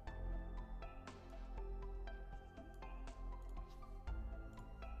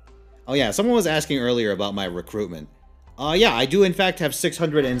 Oh yeah, someone was asking earlier about my recruitment. Yeah, I do in fact have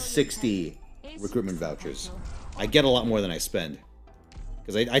 660 recruitment vouchers. I get a lot more than I spend.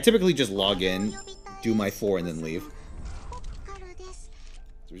 Because I typically just log in, do my 4, and then leave.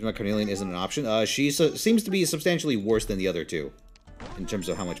 The reason why Carnelian isn't an option? She seems to be substantially worse than the other two. In terms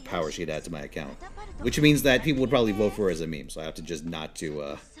of how much power she'd add to my account. Which means that people would probably vote for her as a meme, so I have to just not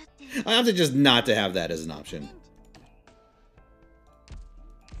to, I have to just not to have that as an option.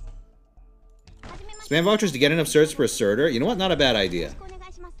 Spam vouchers to get enough certs per starter. You know what? Not a bad idea.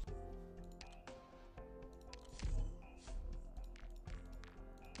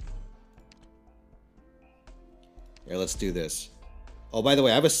 Here, let's do this. Oh, by the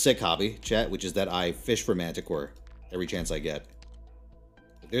way, I have a sick hobby, chat, which is that I fish for Manticore every chance I get.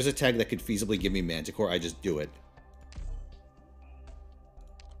 If there's a tag that could feasibly give me Manticore, I just do it.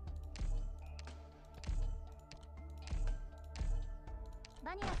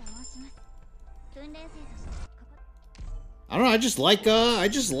 I don't know, I just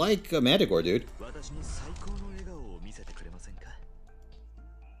like Manticore, dude.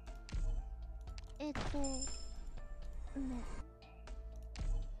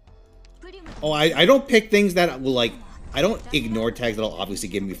 Oh, I don't pick things that will, like, I don't ignore tags that'll obviously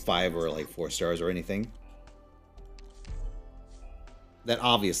give me 5 or, like, 4 stars or anything. That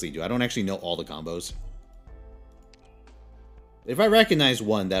obviously do. I don't actually know all the combos. If I recognize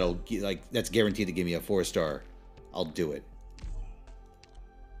one that'll, like, that's guaranteed to give me a 4-star, I'll do it.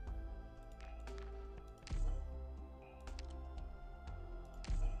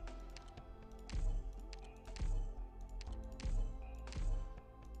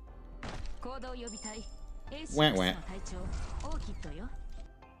 Wah, wah.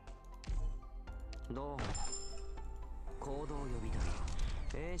 どうも行動予備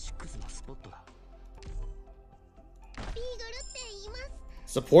隊 A6 のスポットだ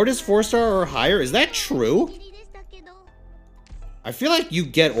Support is 4-star or higher? Is that true? I feel like you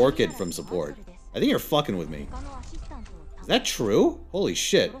get Orchid from support. I think you're fucking with me. Is that true? Holy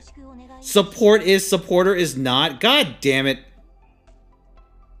shit. Support is supporter is not? God damn it.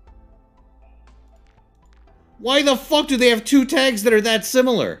 Why the fuck do they have two tags that are that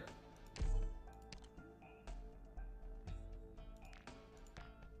similar?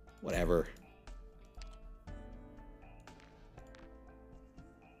 Whatever.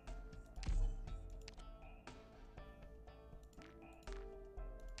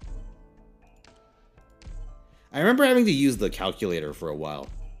 I remember having to use the calculator for a while,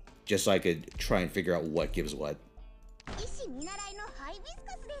 just so I could try and figure out what gives what.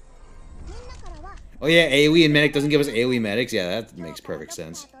 Oh yeah, AoE and Medic doesn't give us AoE Medics? Yeah, that makes perfect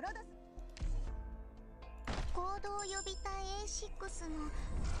sense.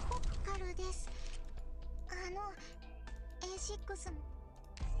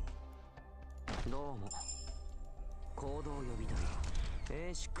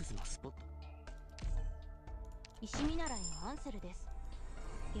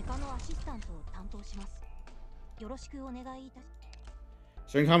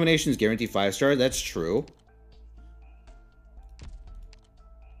 Certain combinations guarantee 5-star, that's true.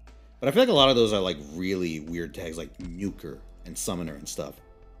 But I feel like a lot of those are like really weird tags like Nuker and Summoner and stuff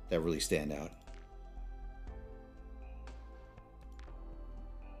that really stand out.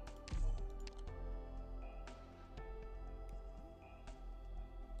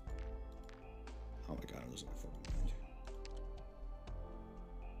 Oh my god, I'm losing my fucking mind.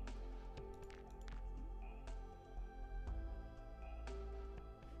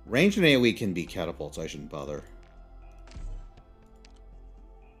 Range and AoE can be catapults, I shouldn't bother.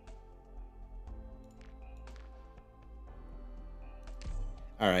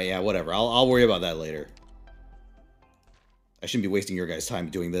 Alright, yeah, whatever. I'll worry about that later. I shouldn't be wasting your guys' time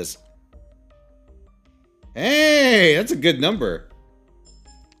doing this. Hey, that's a good number.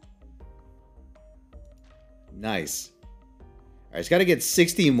 Nice. Alright, just gotta get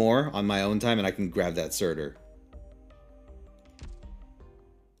 60 more on my own time and I can grab that Surtur.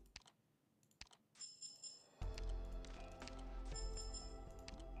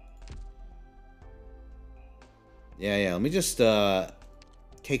 Yeah, let me just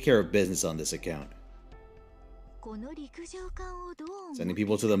take care of business on this account. Sending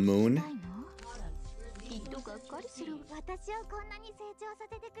people to the moon.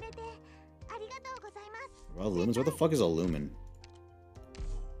 Well, lumens? What the fuck is a lumen?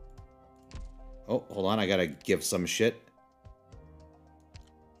 Oh, hold on, I gotta give some shit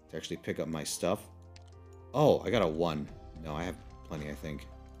to actually pick up my stuff. Oh, I got a 1. No, I have plenty, I think.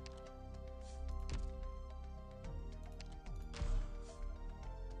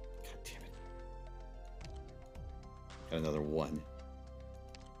 Got another 1.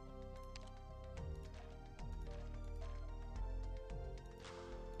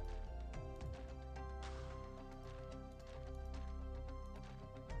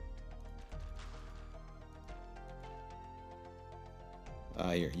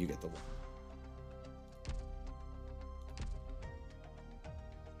 Here, you get the 1.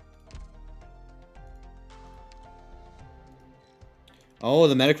 Oh,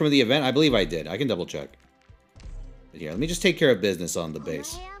 the medic from the event? I believe I did. I can double check. But here, let me just take care of business on the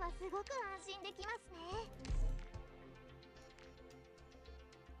base.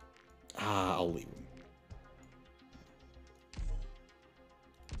 Ah, I'll leave him.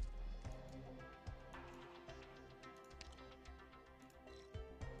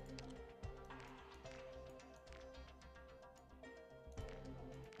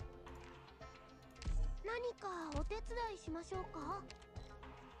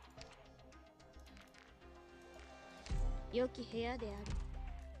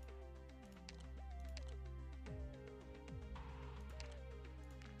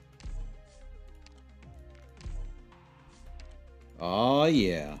 Oh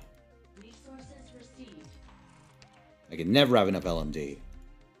yeah. I can never have enough LMD.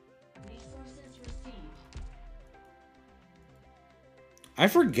 I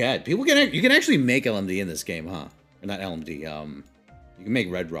forget. You can actually make LMD in this game, huh? Or not LMD, you can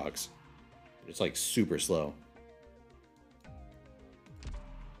make red rocks. It's like super slow.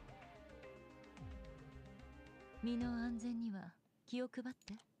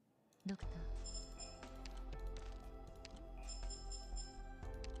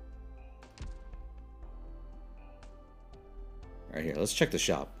 Alright, here, let's check the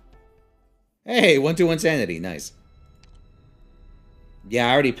shop. Hey, 121 sanity, nice. Yeah,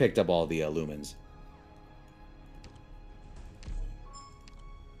 I already picked up all the lumens.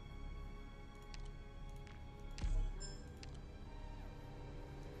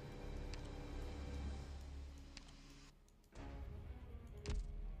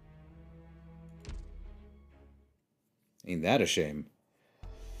 Ain't that a shame?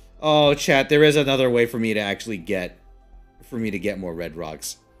 Oh, chat, there is another way for me to actually get... For me to get more red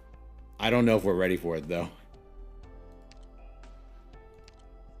rocks. I don't know if we're ready for it, though.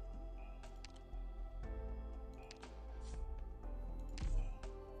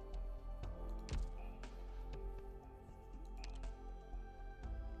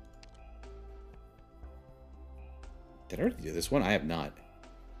 Did I already do this one? I have not.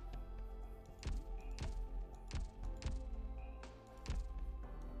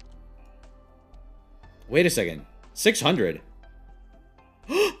 Wait a second. 600?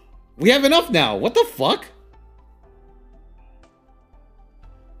 We have enough now! What the fuck?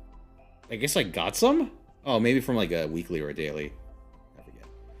 I guess I got some? Oh, maybe from like a weekly or a daily. I forget.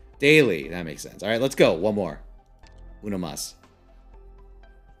 Daily. That makes sense. Alright, let's go. One more. Uno mas.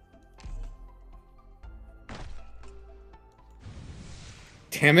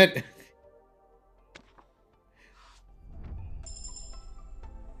 Damn it.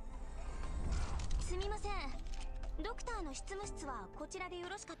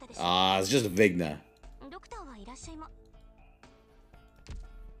 Ah, it's just Vigna.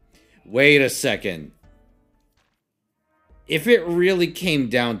 Wait a second. If it really came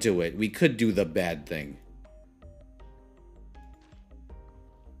down to it, we could do the bad thing.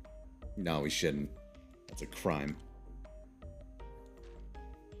 No, we shouldn't. That's a crime.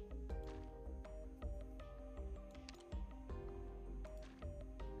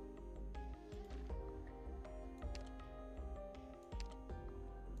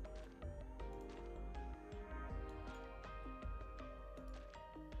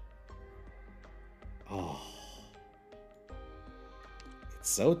 Oh. It's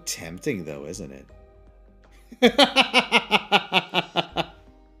so tempting, though, isn't it?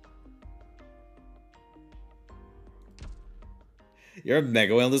 You're a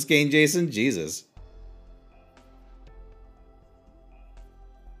mega whale in this game, Jason? Jesus.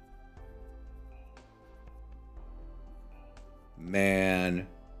 Man.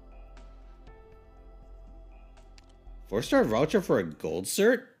 4-star voucher for a gold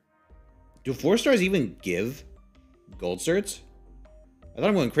cert? Do 4-stars even give gold certs? I thought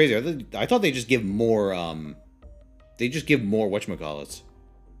I'm going crazy. I thought they just give more, they just give more whatchamacallits.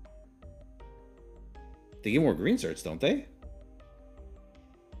 They give more green certs, don't they?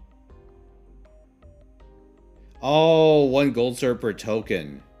 Oh, 1 gold cert per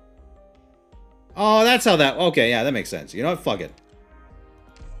token. Oh, that's how that... Okay, yeah, that makes sense. You know what? Fuck it.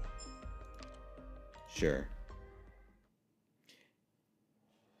 Sure.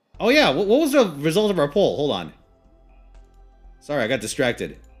 Oh, yeah. What was the result of our poll? Hold on. Sorry, I got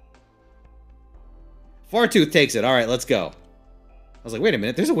distracted. Fartooth takes it. All right, let's go. I was like, wait a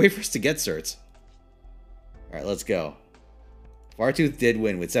minute. There's a way for us to get certs. All right, let's go. Fartooth did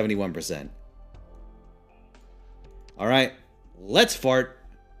win with 71%. All right, let's fart.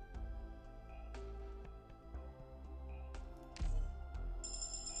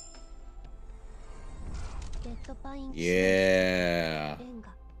 Yeah.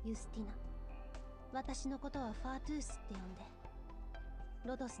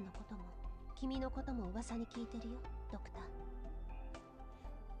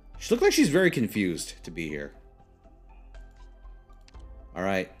 She looks like she's very confused to be here. All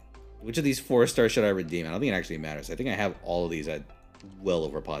right. Which of these 4 stars should I redeem? I don't think it actually matters. I think I have all of these at well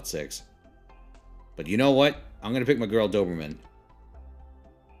over pot 6. But you know what? I'm going to pick my girl Doberman.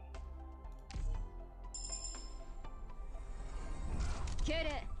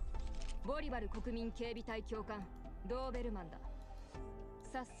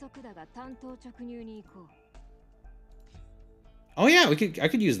 Oh yeah, I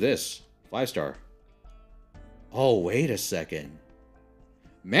could use this. 5-star. Oh, wait a second.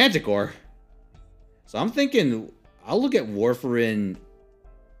 Manticore? So I'm thinking I'll look at Warfarin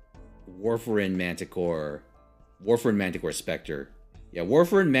Manticore. Warfarin Manticore Specter. Yeah,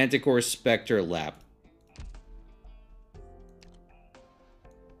 Warfarin Manticore Specter Lap.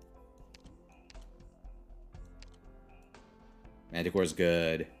 Manticore's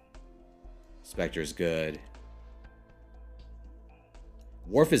good. Specter's good.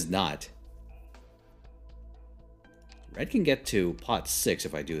 Worf is not. Red can get to pot 6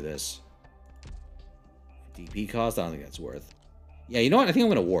 if I do this. DP cost, I don't think that's worth. Yeah, you know what? I think I'm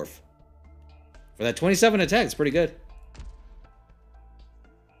going to Worf. For that 27 attack, it's pretty good.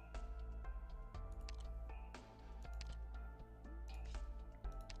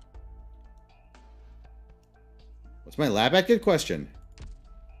 What's my lab at? Good question.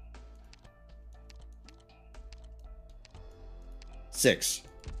 Six.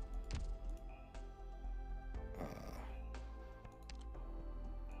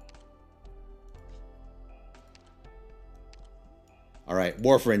 Alright,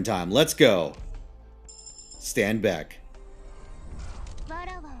 warfarin time. Let's go. Stand back. わ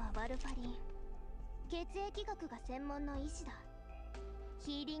らわはワルファリン。血液学が専門の医師だ。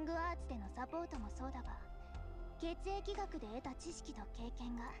ヒーリングアーツでのサポートもそうだが、血液学で得た知識と経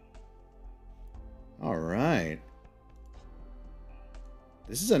験が。Alright.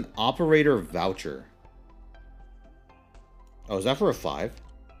 This is an operator voucher. Oh, is that for a 5?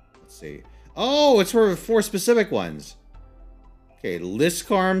 Let's see. Oh, it's for 4 specific ones. Okay,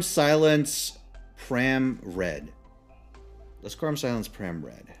 Liscarm, Silence, Pram, Red. Liscarm, Silence, Pram,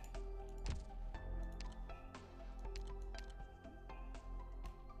 Red.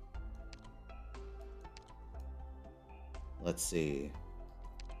 Let's see.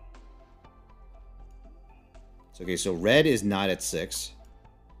 So, okay, so red is not at 6.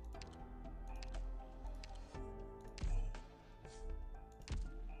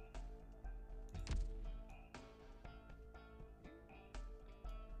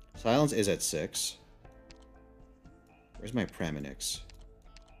 Silence is at 6. Where's my Praminix?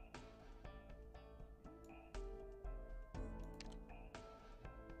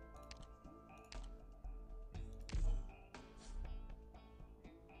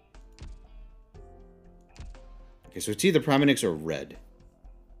 Okay, so it's either Praminix or red.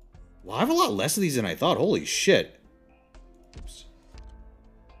 Well, I have a lot less of these than I thought. Holy shit. Oops.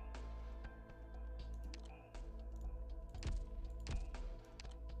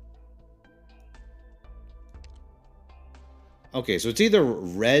 Okay, so it's either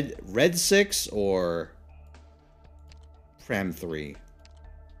red 6 or Pram 3.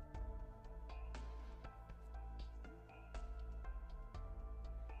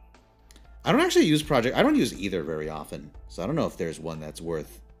 I don't actually use Project. I don't use either very often, so I don't know if there's one that's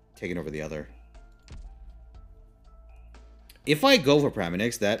worth taking over the other. If I go for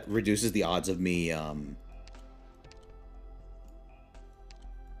Praminix, that reduces the odds of me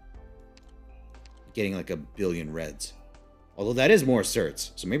getting like a billion reds. Although that is more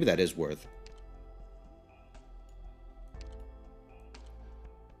certs, so maybe that is worth.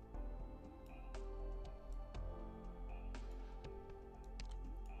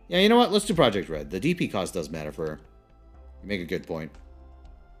 Yeah, you know what? Let's do Project Red. The DP cost does matter for her. You make a good point.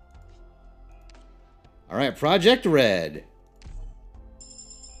 Alright, Project Red.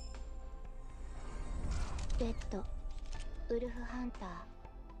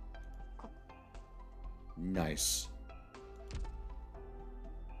 Nice.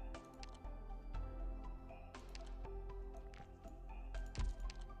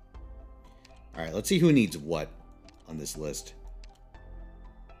 Alright, let's see who needs what on this list.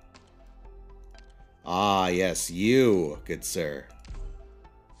 Ah, yes, you, good sir.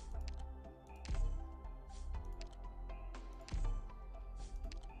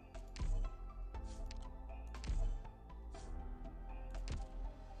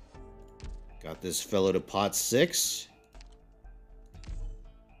 Got this fellow to pot 6.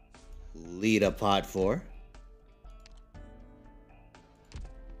 Lead a pot 4.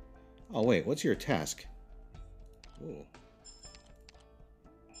 Oh, wait, what's your task? Ooh.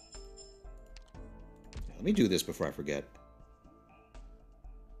 Let me do this before I forget.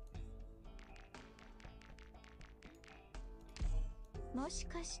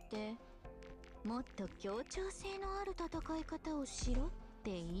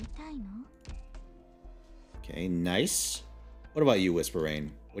 Okay, nice. What about you, Whisper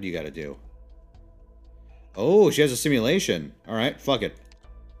Rain? What do you gotta do? Oh, she has a simulation. Alright, fuck it.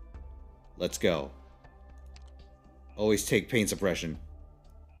 Let's go. Always take pain suppression.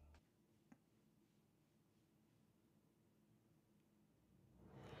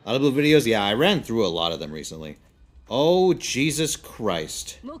 A lot of blue videos? Yeah, I ran through a lot of them recently. Oh, Jesus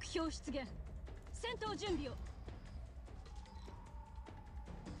Christ. Oh, I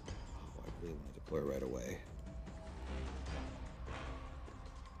really want to deploy right away.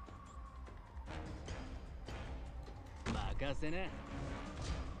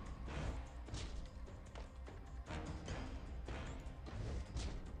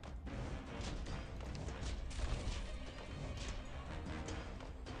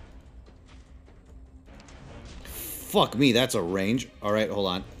 Fuck me, that's a range. Alright, hold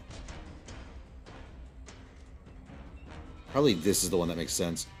on. Probably this is the one that makes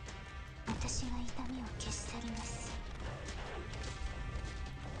sense.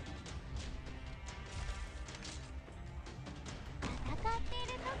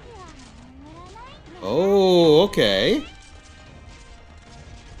 Oh, okay.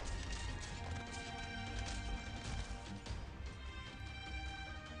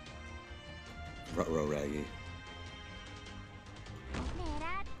 Ruh-roh Raggy.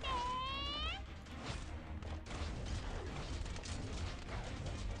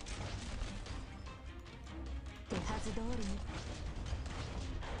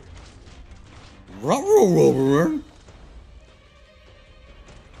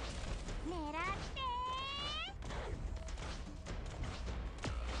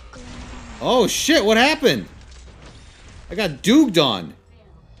 Oh shit, what happened? I got duked on.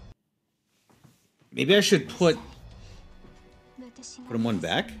 Maybe I should put him one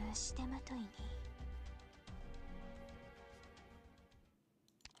back?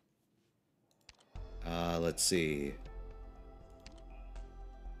 Let's see.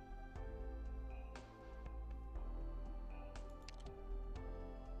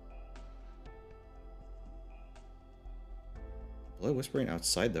 Blood whispering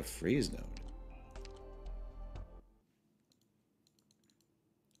outside the freeze node.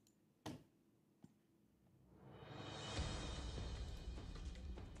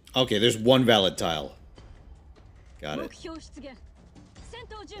 Okay, there's one valid tile. Got it.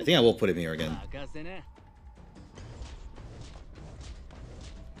 I think I will put him here again.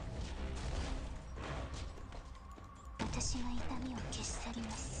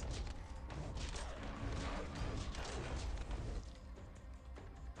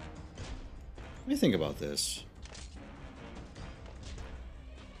 Let me think about this.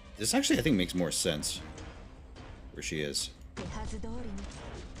 This actually, I think, makes more sense. Where she is.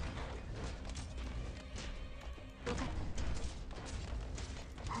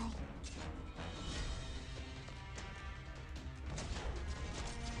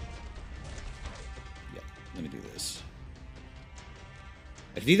 Let me do this.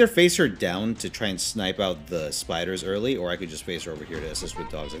 I could either face her down to try and snipe out the spiders early, or I could just face her over here to assist with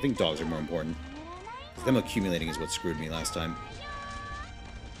dogs. I think dogs are more important. Them accumulating is what screwed me last time.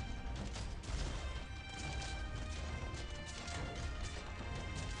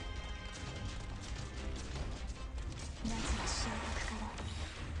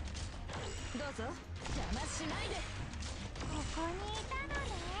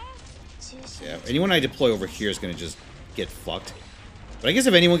 Yeah, anyone I deploy over here is going to just get fucked. But I guess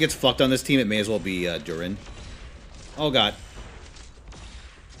if anyone gets fucked on this team, it may as well be Durin. Oh god.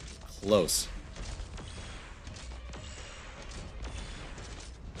 Close.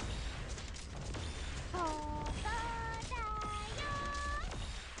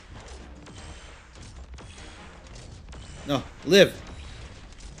 No, live!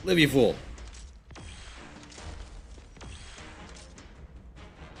 Live, you fool!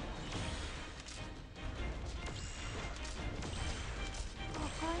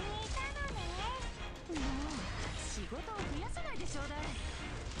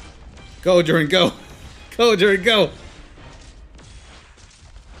 Go, Durin, go! Go, Durin, go!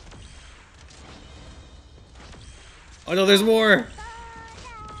 Oh no, there's more!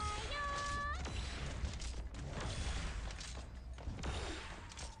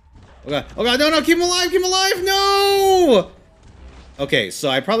 Oh god, no, keep him alive, no! Okay, so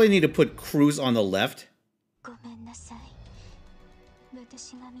I probably need to put Cruz on the left.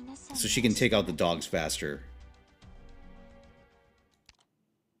 So she can take out the dogs faster.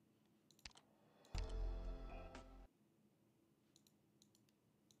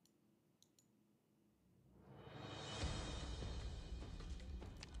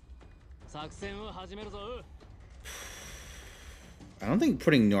 I don't think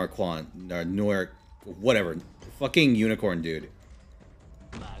putting whatever, fucking unicorn dude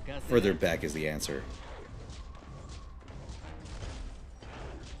further back is the answer.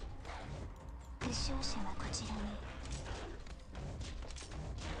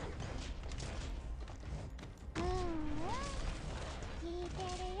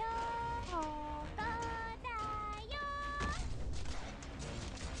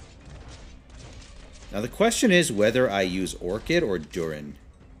 Now the question is whether I use Orchid or Durin.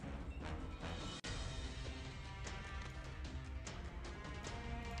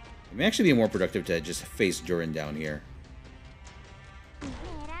 It may actually be more productive to just face Durin down here.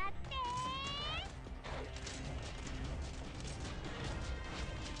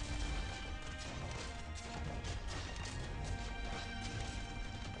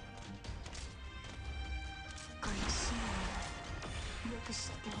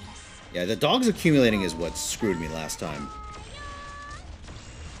 Yeah, the dogs accumulating is what screwed me last time.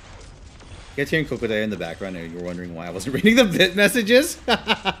 Get hearing Kokodai in the background and you're wondering why I wasn't reading the bit messages?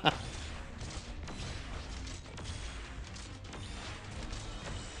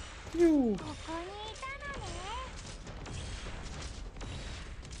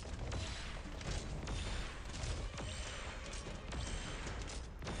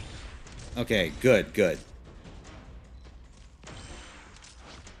 Okay, good, good.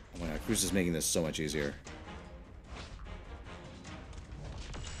 Oh my god, Cruz is making this so much easier.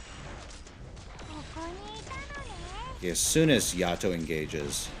 Okay, as soon as Yato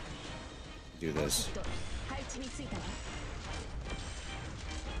engages, do this.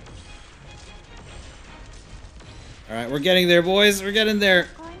 Alright, we're getting there, boys. We're getting there.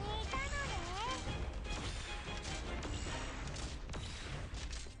 ここにいたの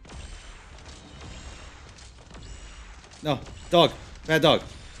ね。 No, dog. Bad dog.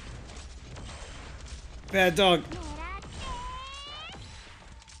 Bad dog. 狙って。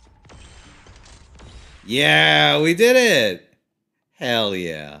 Yeah, we did it. Hell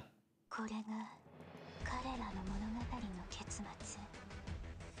yeah. これが彼らの物語の結末。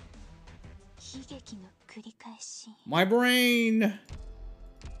悲劇の繰り返し。 My brain.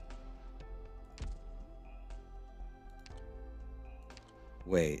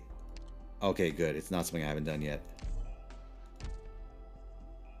 Wait. Okay, good. It's not something I haven't done yet.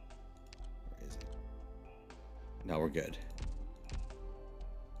 Where is it? No, we're good.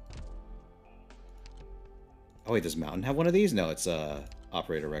 Oh wait, does Mountain have one of these? No, it's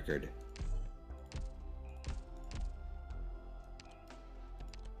operator record.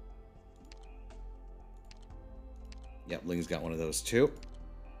 Yep, Ling's got one of those too.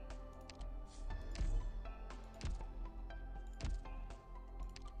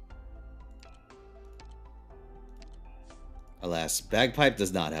 Alas, Bagpipe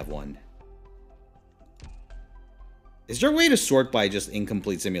does not have one. Is there a way to sort by just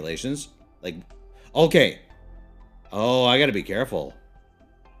incomplete simulations? Like, okay. Oh, I gotta be careful.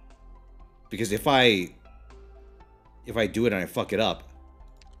 Because if I do it and I fuck it up,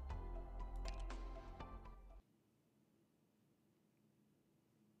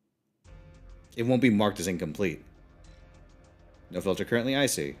 it won't be marked as incomplete. No filter currently, I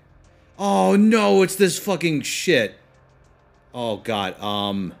see. Oh no, it's this fucking shit. Oh god,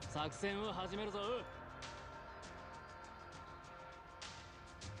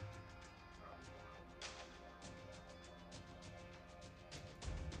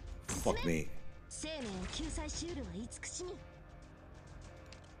 fuck me. 生命を救済しうるは慈しみ。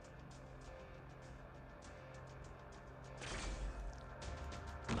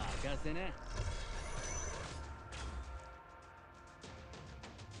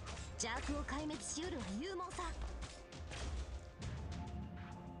 邪悪を壊滅しうるは勇猛さ。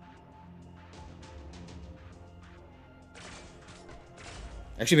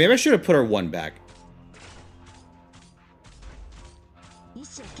 Actually, maybe I should have put our one back. 意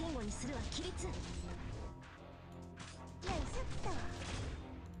志を堅固にするは規律。ナイスっと。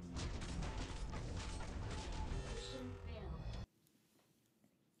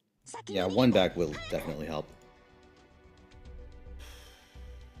 Yeah, one back will definitely help.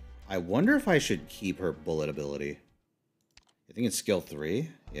 I wonder if I should keep her bullet ability. I think it's skill 3.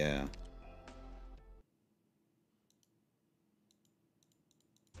 Yeah.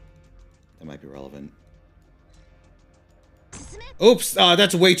 That might be relevant. Oops!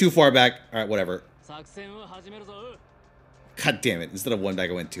 That's way too far back. Alright, whatever. God damn it. Instead of one back,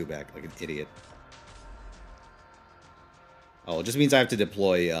 I went two back. Like an idiot. Oh, it just means I have to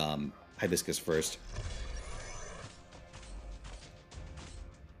deploy Hibiscus first.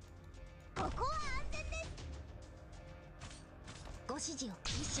 ここは安全です。ご指示を意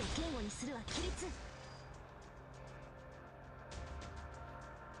志を堅固にするは規律。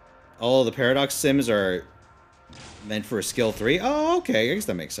 Oh, the Paradox Sims are meant for a skill 3? Oh, okay. I guess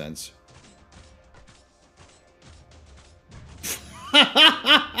that makes sense.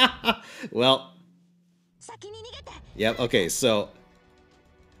 Well. 先に逃げて。 Yep, okay, so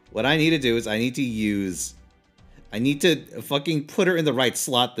what I need to do is I need to fucking put her in the right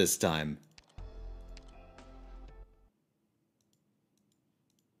slot this time.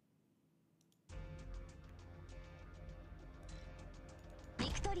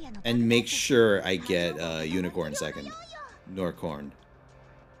 And make sure I get Unicorn second. Norcorn.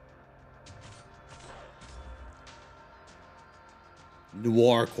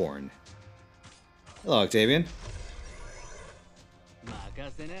 Noircorn. Hello, Octavian.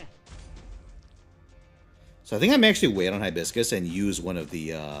 So I think I may actually wait on Hibiscus and use one of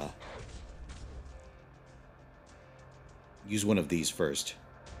the use one of these first,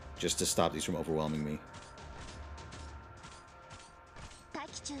 just to stop these from overwhelming me. 待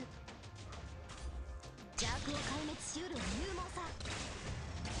機中。邪悪を壊滅しうるは勇猛さ。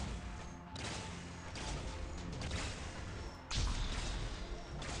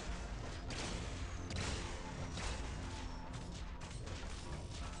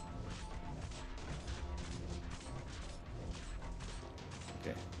 Okay,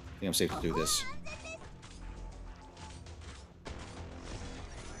 I think I'm safe to do this.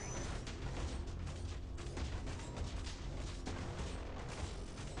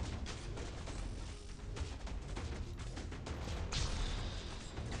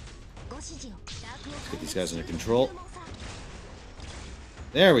 Get these guys under control.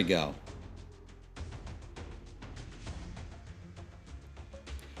 There we go.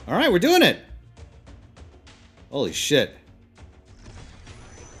 Alright, we're doing it! Holy shit.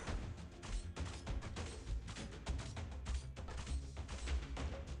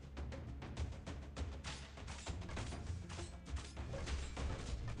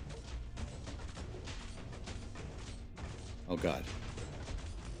 Oh god.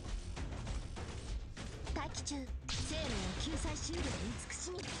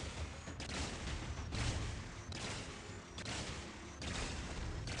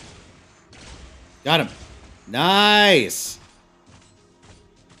 Got him. Nice.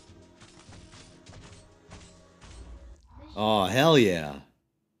 Oh, hell yeah.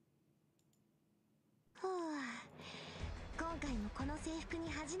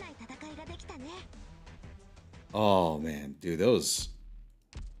 Oh man, dude, those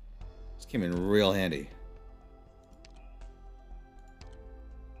came in real handy.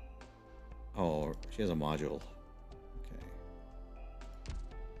 Oh, she has a module. Okay.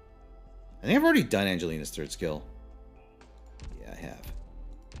 I think I've already done Angelina's third skill. Yeah, I have.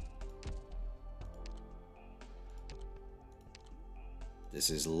 This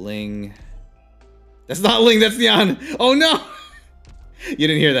is Ling. That's not Ling, that's Neon. Oh no! You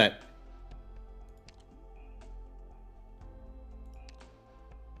didn't hear that.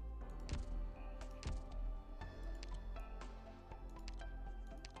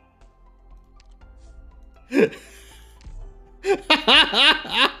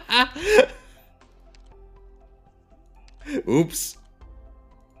 Oops.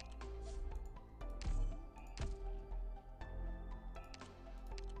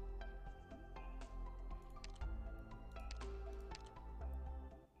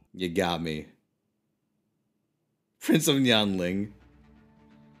 You got me. Prince of Nyanling.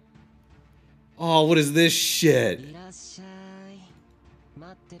 Oh, what is this shit?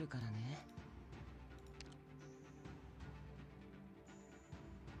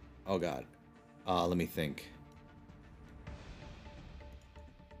 Oh god. Let me think.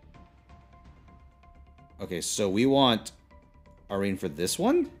 Okay, so we want Irene for this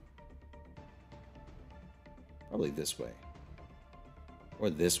one? Probably this way. Or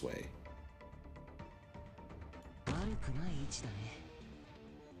this way.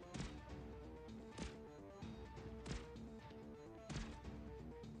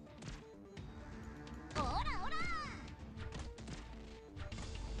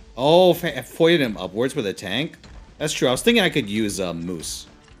 Oh, pointed him upwards with a tank? That's true. I was thinking I could use Moose.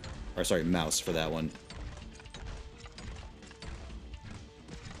 Or sorry, Mouse for that one.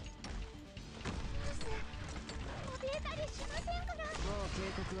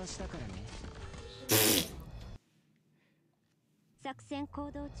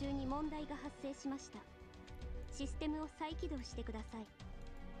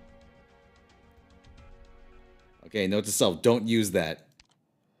 Okay, note to self, don't use that.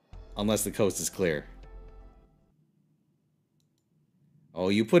 Unless the coast is clear. Oh,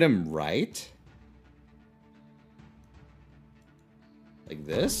 you put him right? Like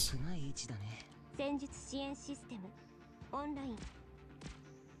this?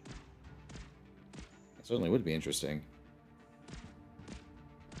 That certainly would be interesting.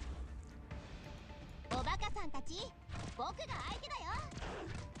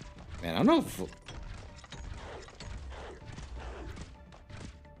 Man, I don't know if...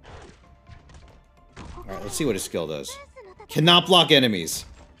 Alright, let's see what his skill does. Cannot block enemies.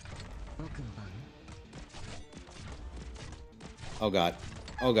 Oh god.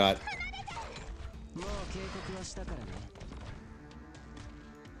 Oh god.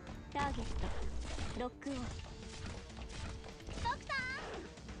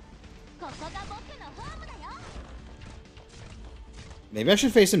 Maybe I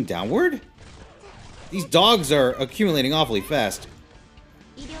should face him downward? These dogs are accumulating awfully fast.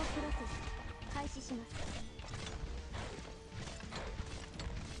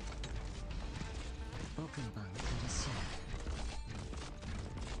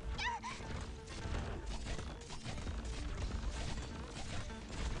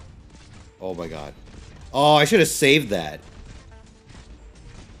 Oh my god. Oh, I should have saved that.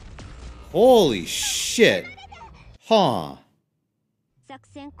 Holy shit. Huh.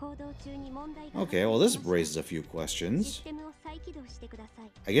 Okay, well this raises a few questions.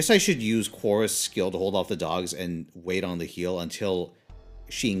 I guess I should use Quora's skill to hold off the dogs and wait on the heal until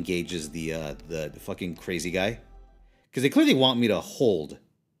she engages the fucking crazy guy. Because they clearly want me to hold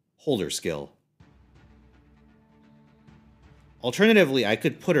her skill. Alternatively, I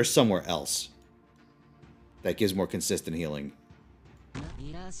could put her somewhere else that gives more consistent healing.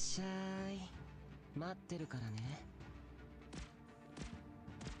 いらっしゃい。待ってるからね。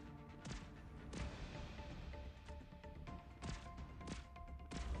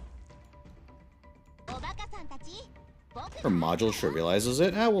おバカさんたち、僕 Her module trivializes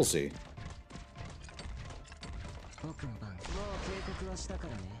it? Ah, we'll see. 僕の番。もう警告はしたか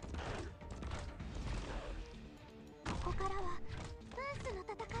らね。ここからはブースの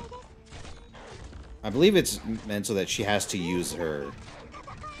戦いです。 I believe it's meant so that she has to use her.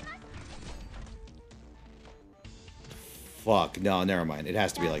 Fuck, no, never mind. It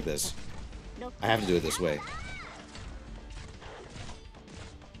has to be like this. I have to do it this way.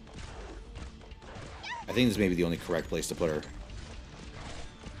 I think this may be the only correct place to put her.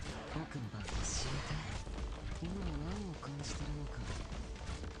 僕の番。教えて。今何を感じてるのか。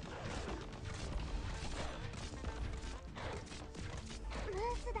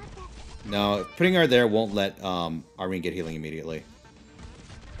 No, putting her there won't let Irene get healing immediately.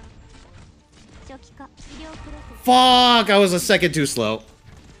 Fuck! I was a second too slow.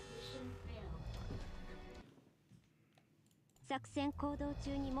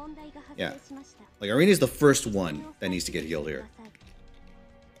 Yeah. Like, Irene's the first one that needs to get healed here.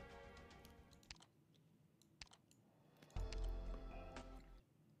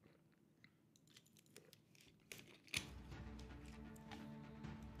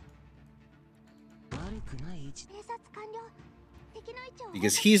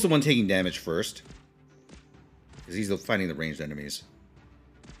 Because he's the one taking damage first. Because he's fighting the ranged enemies.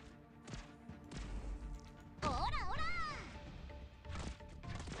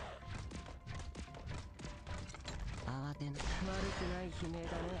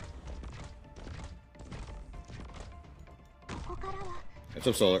 What's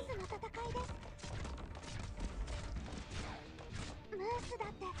up, Solar?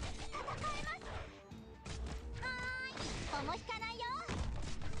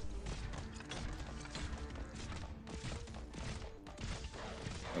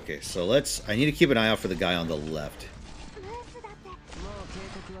 Okay, so let's... I need to keep an eye out for the guy on the left.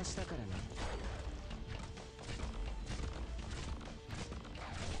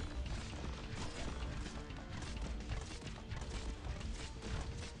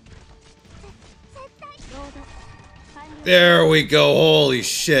 There we go. Holy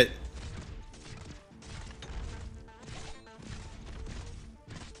shit.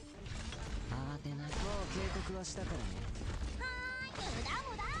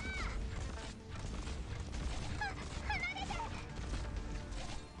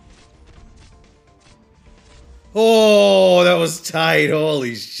 Oh, that was tight.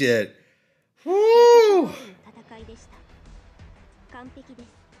 Holy shit. Woo!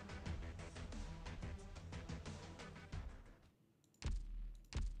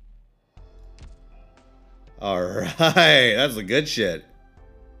 Alright, that's the good shit.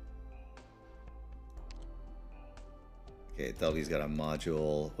 Okay, Delby's got a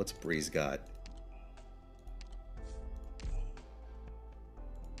module. What's Breeze got?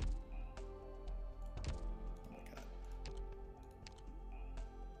 Oh my god.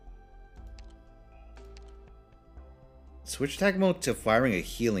 Switch attack mode to firing a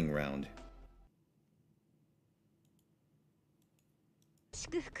healing round.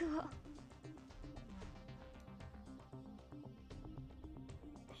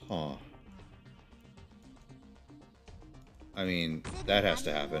 Huh. I mean, that has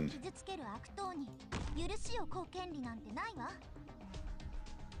to happen.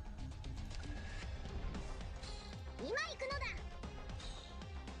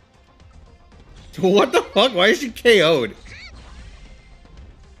 What the fuck? Why is she KO'd?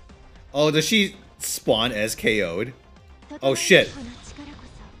 Oh, does she spawn as KO'd? Oh shit.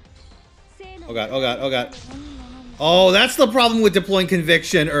 Oh god, oh god, oh god. Oh, that's the problem with deploying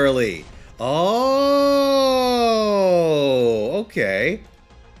Conviction early. Oh, okay.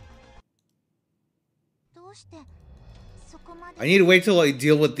 I need to wait till I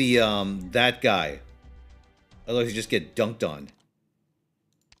deal with the, that guy. Otherwise you just get dunked on.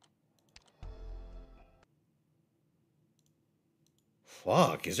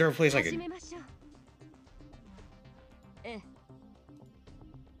 Fuck, is there a place I can...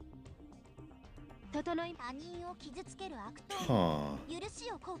 Huh.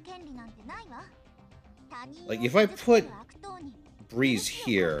 Like, if I put Breeze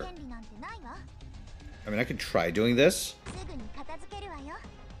here... I mean, I could try doing this.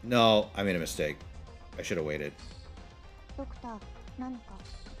 No, I made a mistake. I should have waited.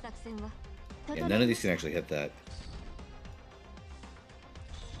 Yeah, none of these can actually hit that.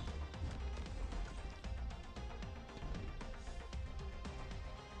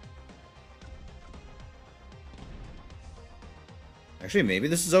 Actually, maybe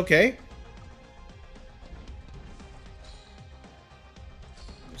this is okay.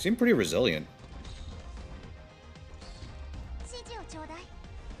 You seem pretty resilient. 指示をちょうだい。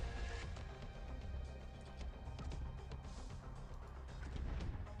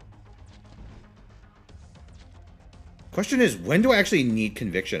 Question is, when do I actually need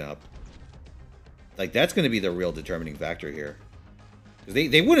conviction up? Like, that's going to be the real determining factor here. 'Cause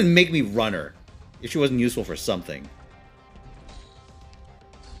they wouldn't make me run her if she wasn't useful for something.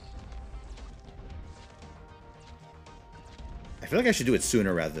 I feel like I should do it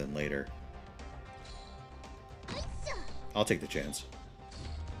sooner rather than later. I'll take the chance.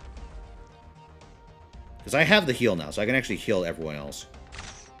 Because I have the heal now, so I can actually heal everyone else.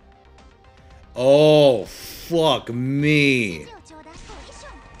 Oh, fuck me. 指示をちょうだい。ポジショ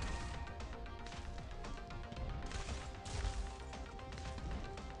ン。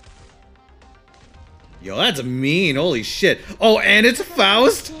 Yo, that's mean. Holy shit. Oh, and it's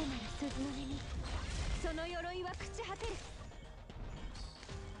Faust? 聖なる鈴の音にその鎧は朽ち果てる。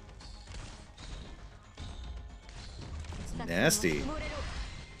 Nasty.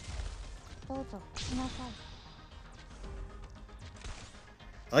 どうぞしなさい。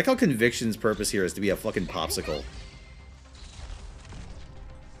 I like how Conviction's purpose here is to be a fucking popsicle.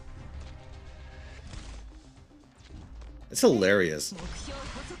 It's hilarious.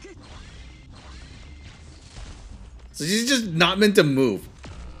 So she's just not meant to move.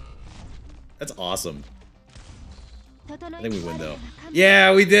 That's awesome. I think we win though.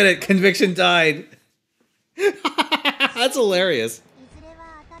 Yeah, we did it. Conviction died. That's hilarious. いずれ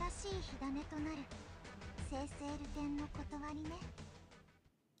は新しい火種となる。聖セール天の断りね。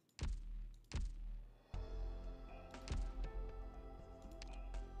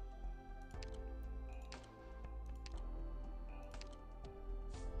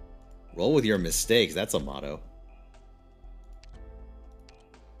 Roll with your mistakes. That's a motto.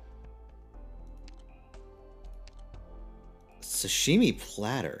 Sashimi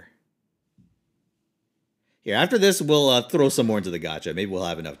platter. Here, after this, we'll throw some more into the gacha. Maybe we'll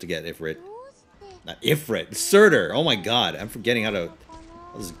have enough to get Ifrit. どうして Not Ifrit. Surtur. Oh my god. I'm forgetting how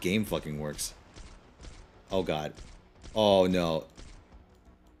this game fucking works. Oh god. Oh no.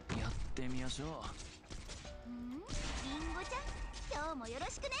 やってみましょう。リンゴちゃん、今日もよろ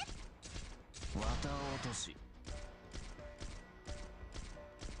しくね。 綿落とし。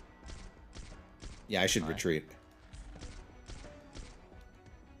 Yeah, I should retreat.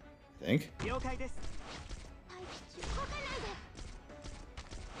 I think. 了解です。 待機中。動かないで。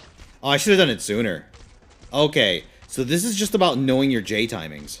 Oh, I should have done it sooner. Okay, so this is just about knowing your J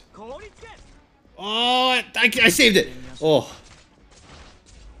timings. 凍りつけ。 Oh, I saved it. Oh,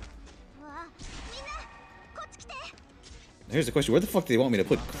 うわ、みんな、こっち来て。 here's the question. Where the fuck do they want me to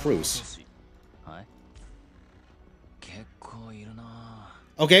put Cruz? はい。結構いるな。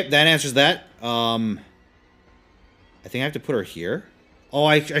 Okay, that answers that. I think I have to put her here. Oh,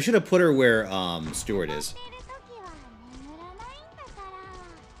 I should have put her where Stewart is. 寝るときは眠らないんだか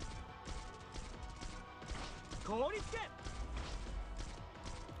ら。 凍りつけ。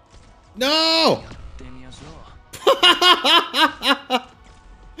 No! やってみましょう。どう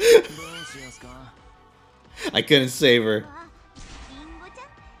しますか。 I couldn't save her. うわ、リンゴちゃん、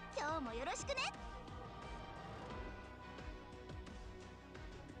今日もよろしくね。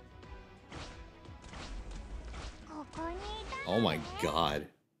 ここにいた。 Oh my god.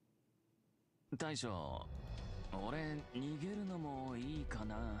 大将、俺逃げるのもいいか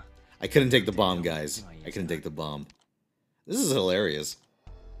な。 I couldn't take the bomb, guys. I couldn't take the bomb. This is hilarious.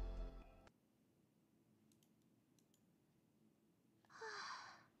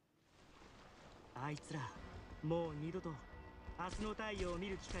 あいつら、もう二度と明日の太陽を見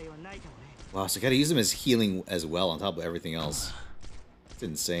る機会はないかもね。 Wow, so I gotta use him as healing as well on top of everything else. It's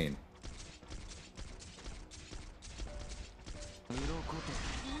insane. 鱗と。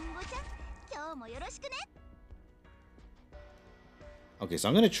リンゴちゃん、今日もよろしくね。 Okay, so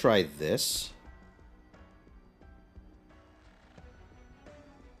I'm gonna try this.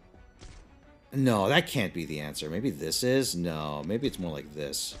 No, that can't be the answer. Maybe this is? No, maybe it's more like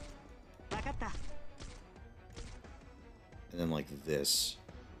this. わかった。 And then like this.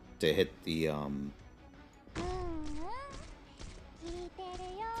 To hit the, うんうん。聞いてる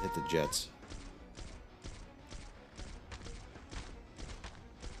よ。 hit the jets.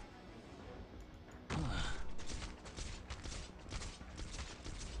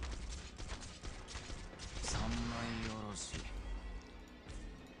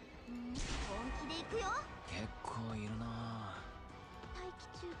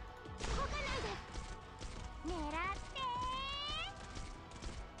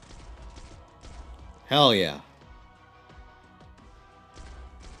 Hell yeah.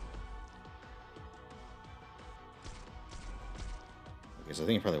 Okay, so I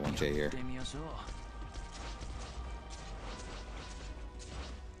think you probably want J here. やってみましょう。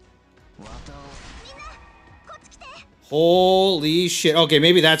綿を Holy shit. Okay,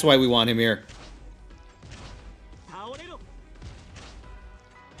 maybe that's why we want him here. 倒れろ。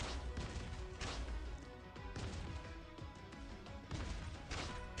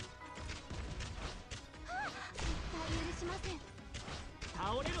 許しません。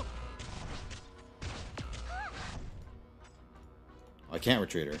 倒れろ。 I can't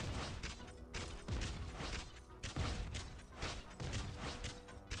retreat her.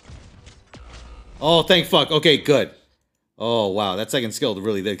 Oh, thank fuck. Okay, good. Oh, wow. That second skill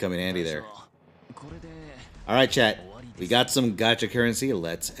really did come in handy there. これで Alright, chat. We got some gacha currency.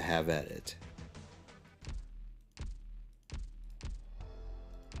 Let's have at it.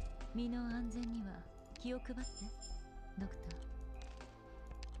 身の安全には気を配ってドク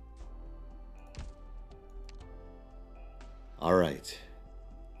ター。 Alright.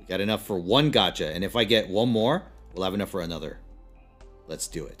 We got enough for one gacha, and if I get one more, we'll have enough for another. Let's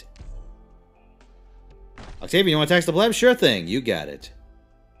do it. Octavian, you want to tax the pleb? Sure thing. You got it.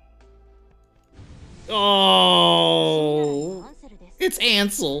 Oh, it's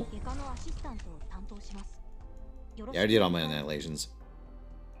Ansel. 外科のアシスタントを担当します。よろし Yeah, く I did all my annihilations.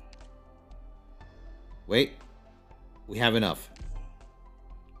 Wait. We have enough.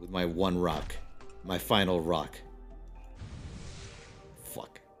 With my one rock. My final rock.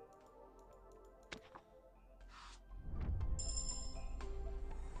 Fuck.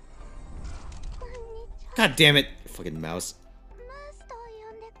 God damn it. Fucking mouse. マストを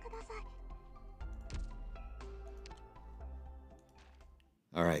呼んでください。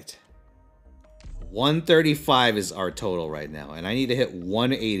 Alright. 135 is our total right now. And I need to hit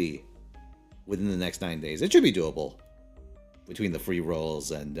 180 within the next 9 days. It should be doable. Between the free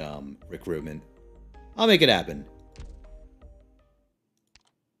rolls and recruitment. I'll make it happen.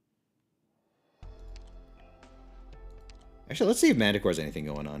 Actually, let's see if Manticore has anything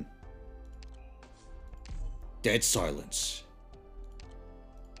going on. Dead silence.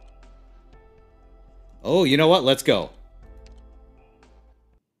 Oh, you know what? Let's go.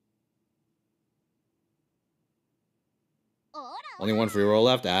 Only one free roll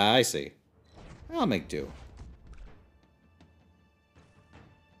left? Ah, I see. I'll make do.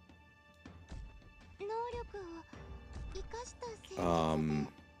 能力を生かした戦術で Um,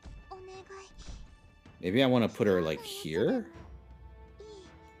 お願い。 maybe I want to put her, like, here?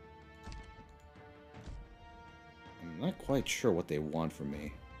 I'm not quite sure what they want from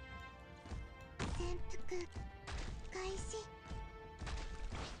me. 潜伏開始。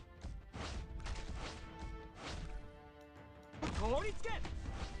 凍りつけ。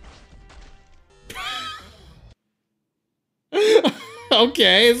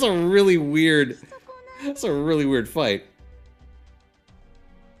 Okay, it's a really weird... It's a really weird fight.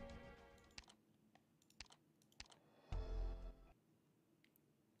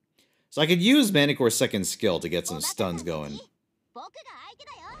 So I could use Manticore's second skill to get some stuns going. 僕が相手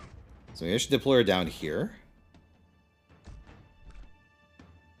だよ。 So maybe I should deploy her down here.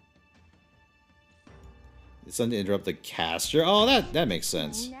 It's something to interrupt the caster. Oh, that makes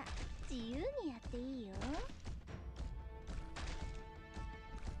sense. みんな自由にやっていいよ。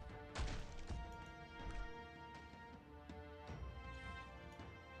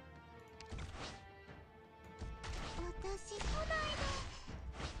 私来ないで。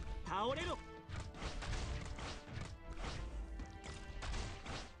 倒れろ。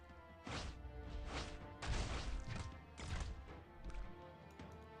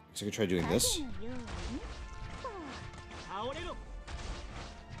 So I could try doing this. 影のように倒れろ。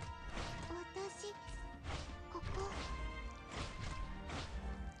 私ここ。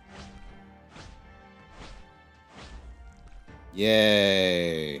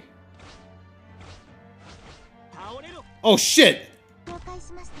 Yay. 倒れろ。 Oh, shit! 了解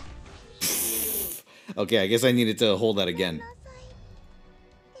しました。 Okay, I guess I needed to hold that again. なさい。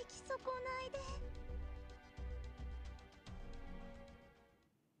敵損ないで。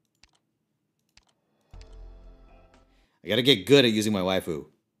 I gotta get good at using my waifu.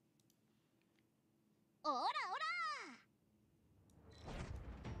 オラオラ。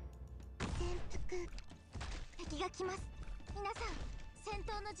潜伏。敵が来ます。皆さん、戦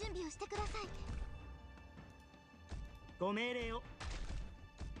闘の準備をしてください。 ご命令を。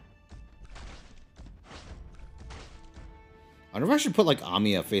 I wonder if I should put like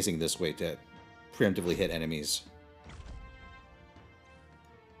Amiya facing this way to preemptively hit enemies.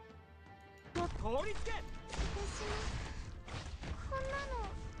 凍りつけ。 私もこんなの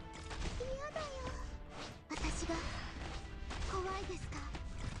嫌だよ。私が怖いですか？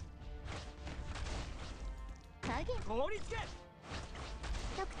影。 凍りつけ。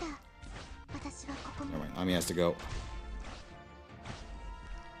私はここに Never mind. Ami has to go.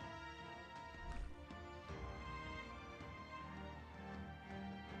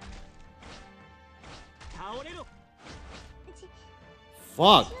 倒れろ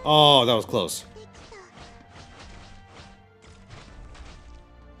Fuck! Oh, that was close. でき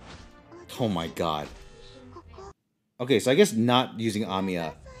た Oh my god. ここ Okay, so I guess not using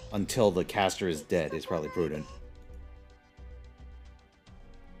Amiya until the caster is dead is probably prudent.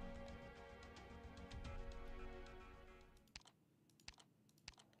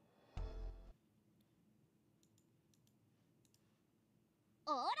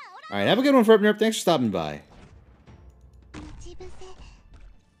 Alright, have a good one, Ferpnerp. Thanks for stopping by. 待ち伏せ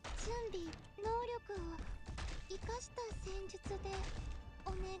準備能力を生かした戦術で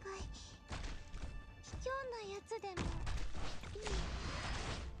お願い卑怯なやつでもいい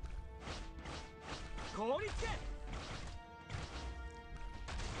凍りつけ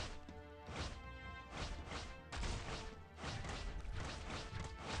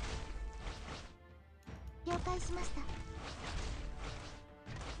了解しました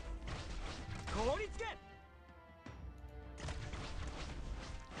凍りつけ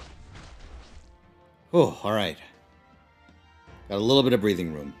Oh, alright. Got a little bit of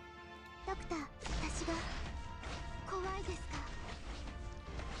breathing room. ドクター私が怖いですか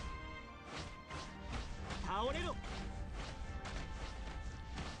倒れろ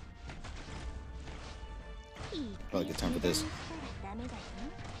Probably good time for this. ダメだよ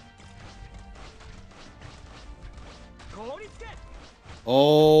凍りつけ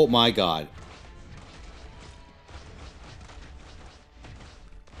Oh my god.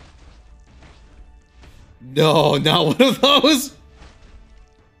 No, not one of those!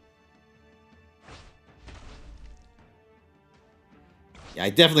 Yeah, I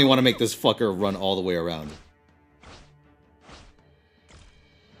definitely want to make this fucker run all the way around.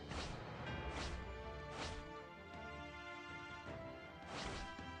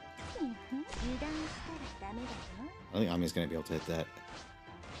 I think Ami's gonna be able to hit that.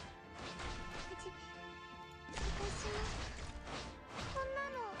 私もこんな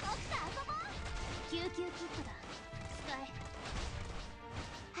のドクター遊ぼう救急キットだ使え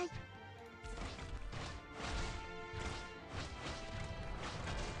はい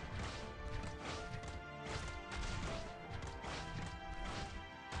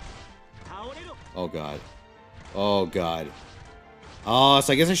倒れろ Oh god. Oh god. Oh,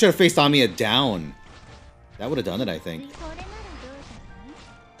 so I guess I should have faced Amiya down. That would have done it, I think. これならどう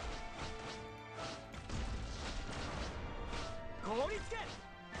だろう 凍りつけ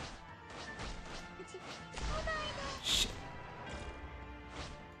Shit.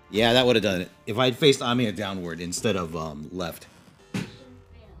 Yeah, that would have done it. If I'd faced Amiya downward instead of left. ご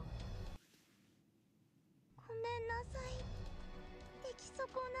めんなさい出来損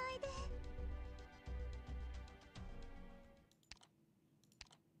ないで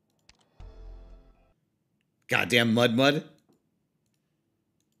Goddamn mud.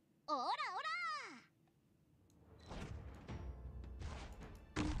 オラオラ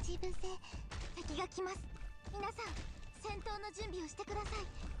待ち伏せ敵が来ます皆さん戦闘の準備をしてください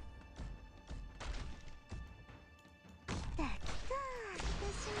来た来た私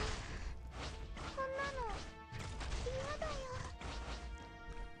もこんなの嫌だよ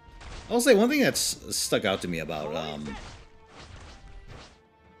I'll say one thing that's stuck out to me about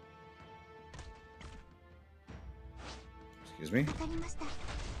excuse me. わかりました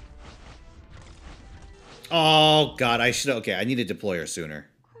Oh god, I should. Okay, I need to deploy her sooner.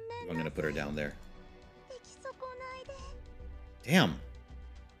 I'm gonna put her down there. 出来損ないで Damn.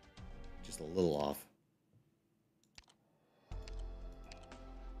 Just a little off.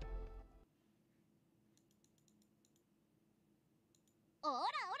 オラオラ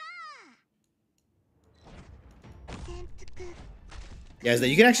潜伏 Yeah, is that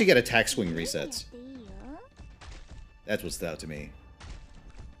you can actually get attack swing や resets. っていいよ That's what stood out to me.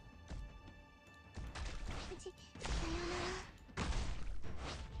 さよ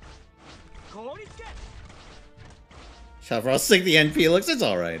なら凍りつけ Shot for how sick the NP looks. It's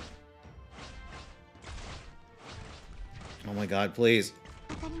alright. Oh my god, please.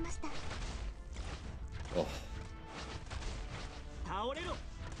 わかりました Oh. 倒れろ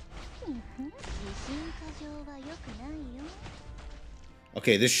自信過剰は良くないよ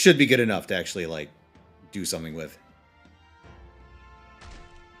Okay, this should be good enough to actually, like, do something with.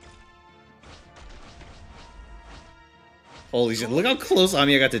 Holy shit, look how close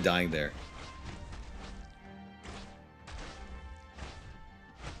Amiya got to dying there.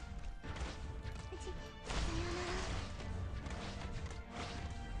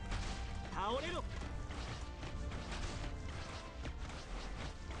 倒れろ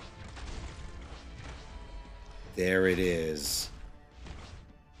There it is.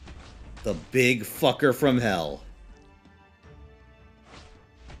 The big fucker from hell.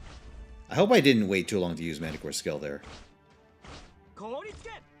 I hope I didn't wait too long to use Manticore's skill there.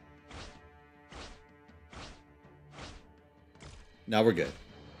 Now we're good.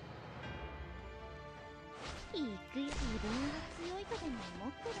 行くよ。自分が強いとでも思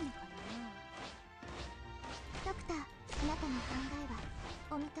ってるのかな。ドクター、あなたの考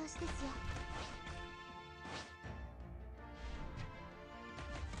えはお見通しですよ。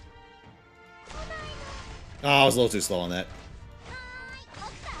Oh, I was a little too slow on that.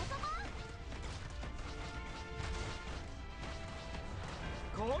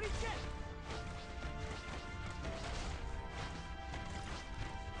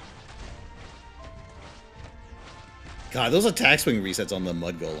 God, those attack swing resets on the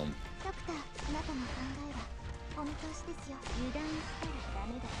Mud Golem.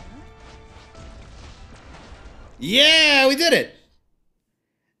 Yeah, we did it!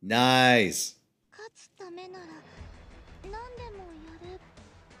 Nice.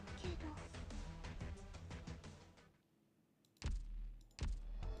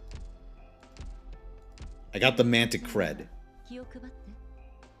 I got the Mantic cred.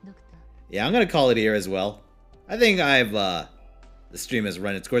 Yeah, I'm gonna call it here as well. I think the stream has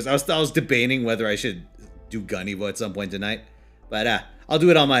run its course. I was debating whether I should do Gun-Evo at some point tonight, but I'll do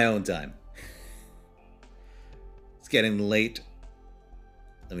it on my own time. It's getting late.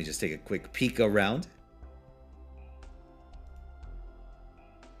 Let me just take a quick peek around.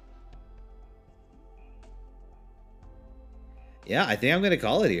 Yeah, I think I'm gonna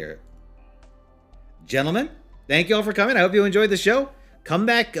call it here. Gentlemen, thank you all for coming. I hope you enjoyed the show. Come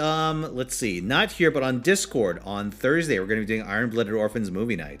back, let's see, not here, but on Discord on Thursday. We're going to be doing Iron-Blooded Orphans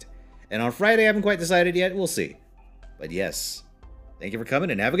movie night. And on Friday, I haven't quite decided yet. We'll see. But yes, thank you for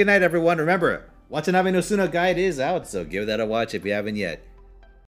coming, and have a good night, everyone. Remember, Watanabe no Suna Guide is out, so give that a watch if you haven't yet.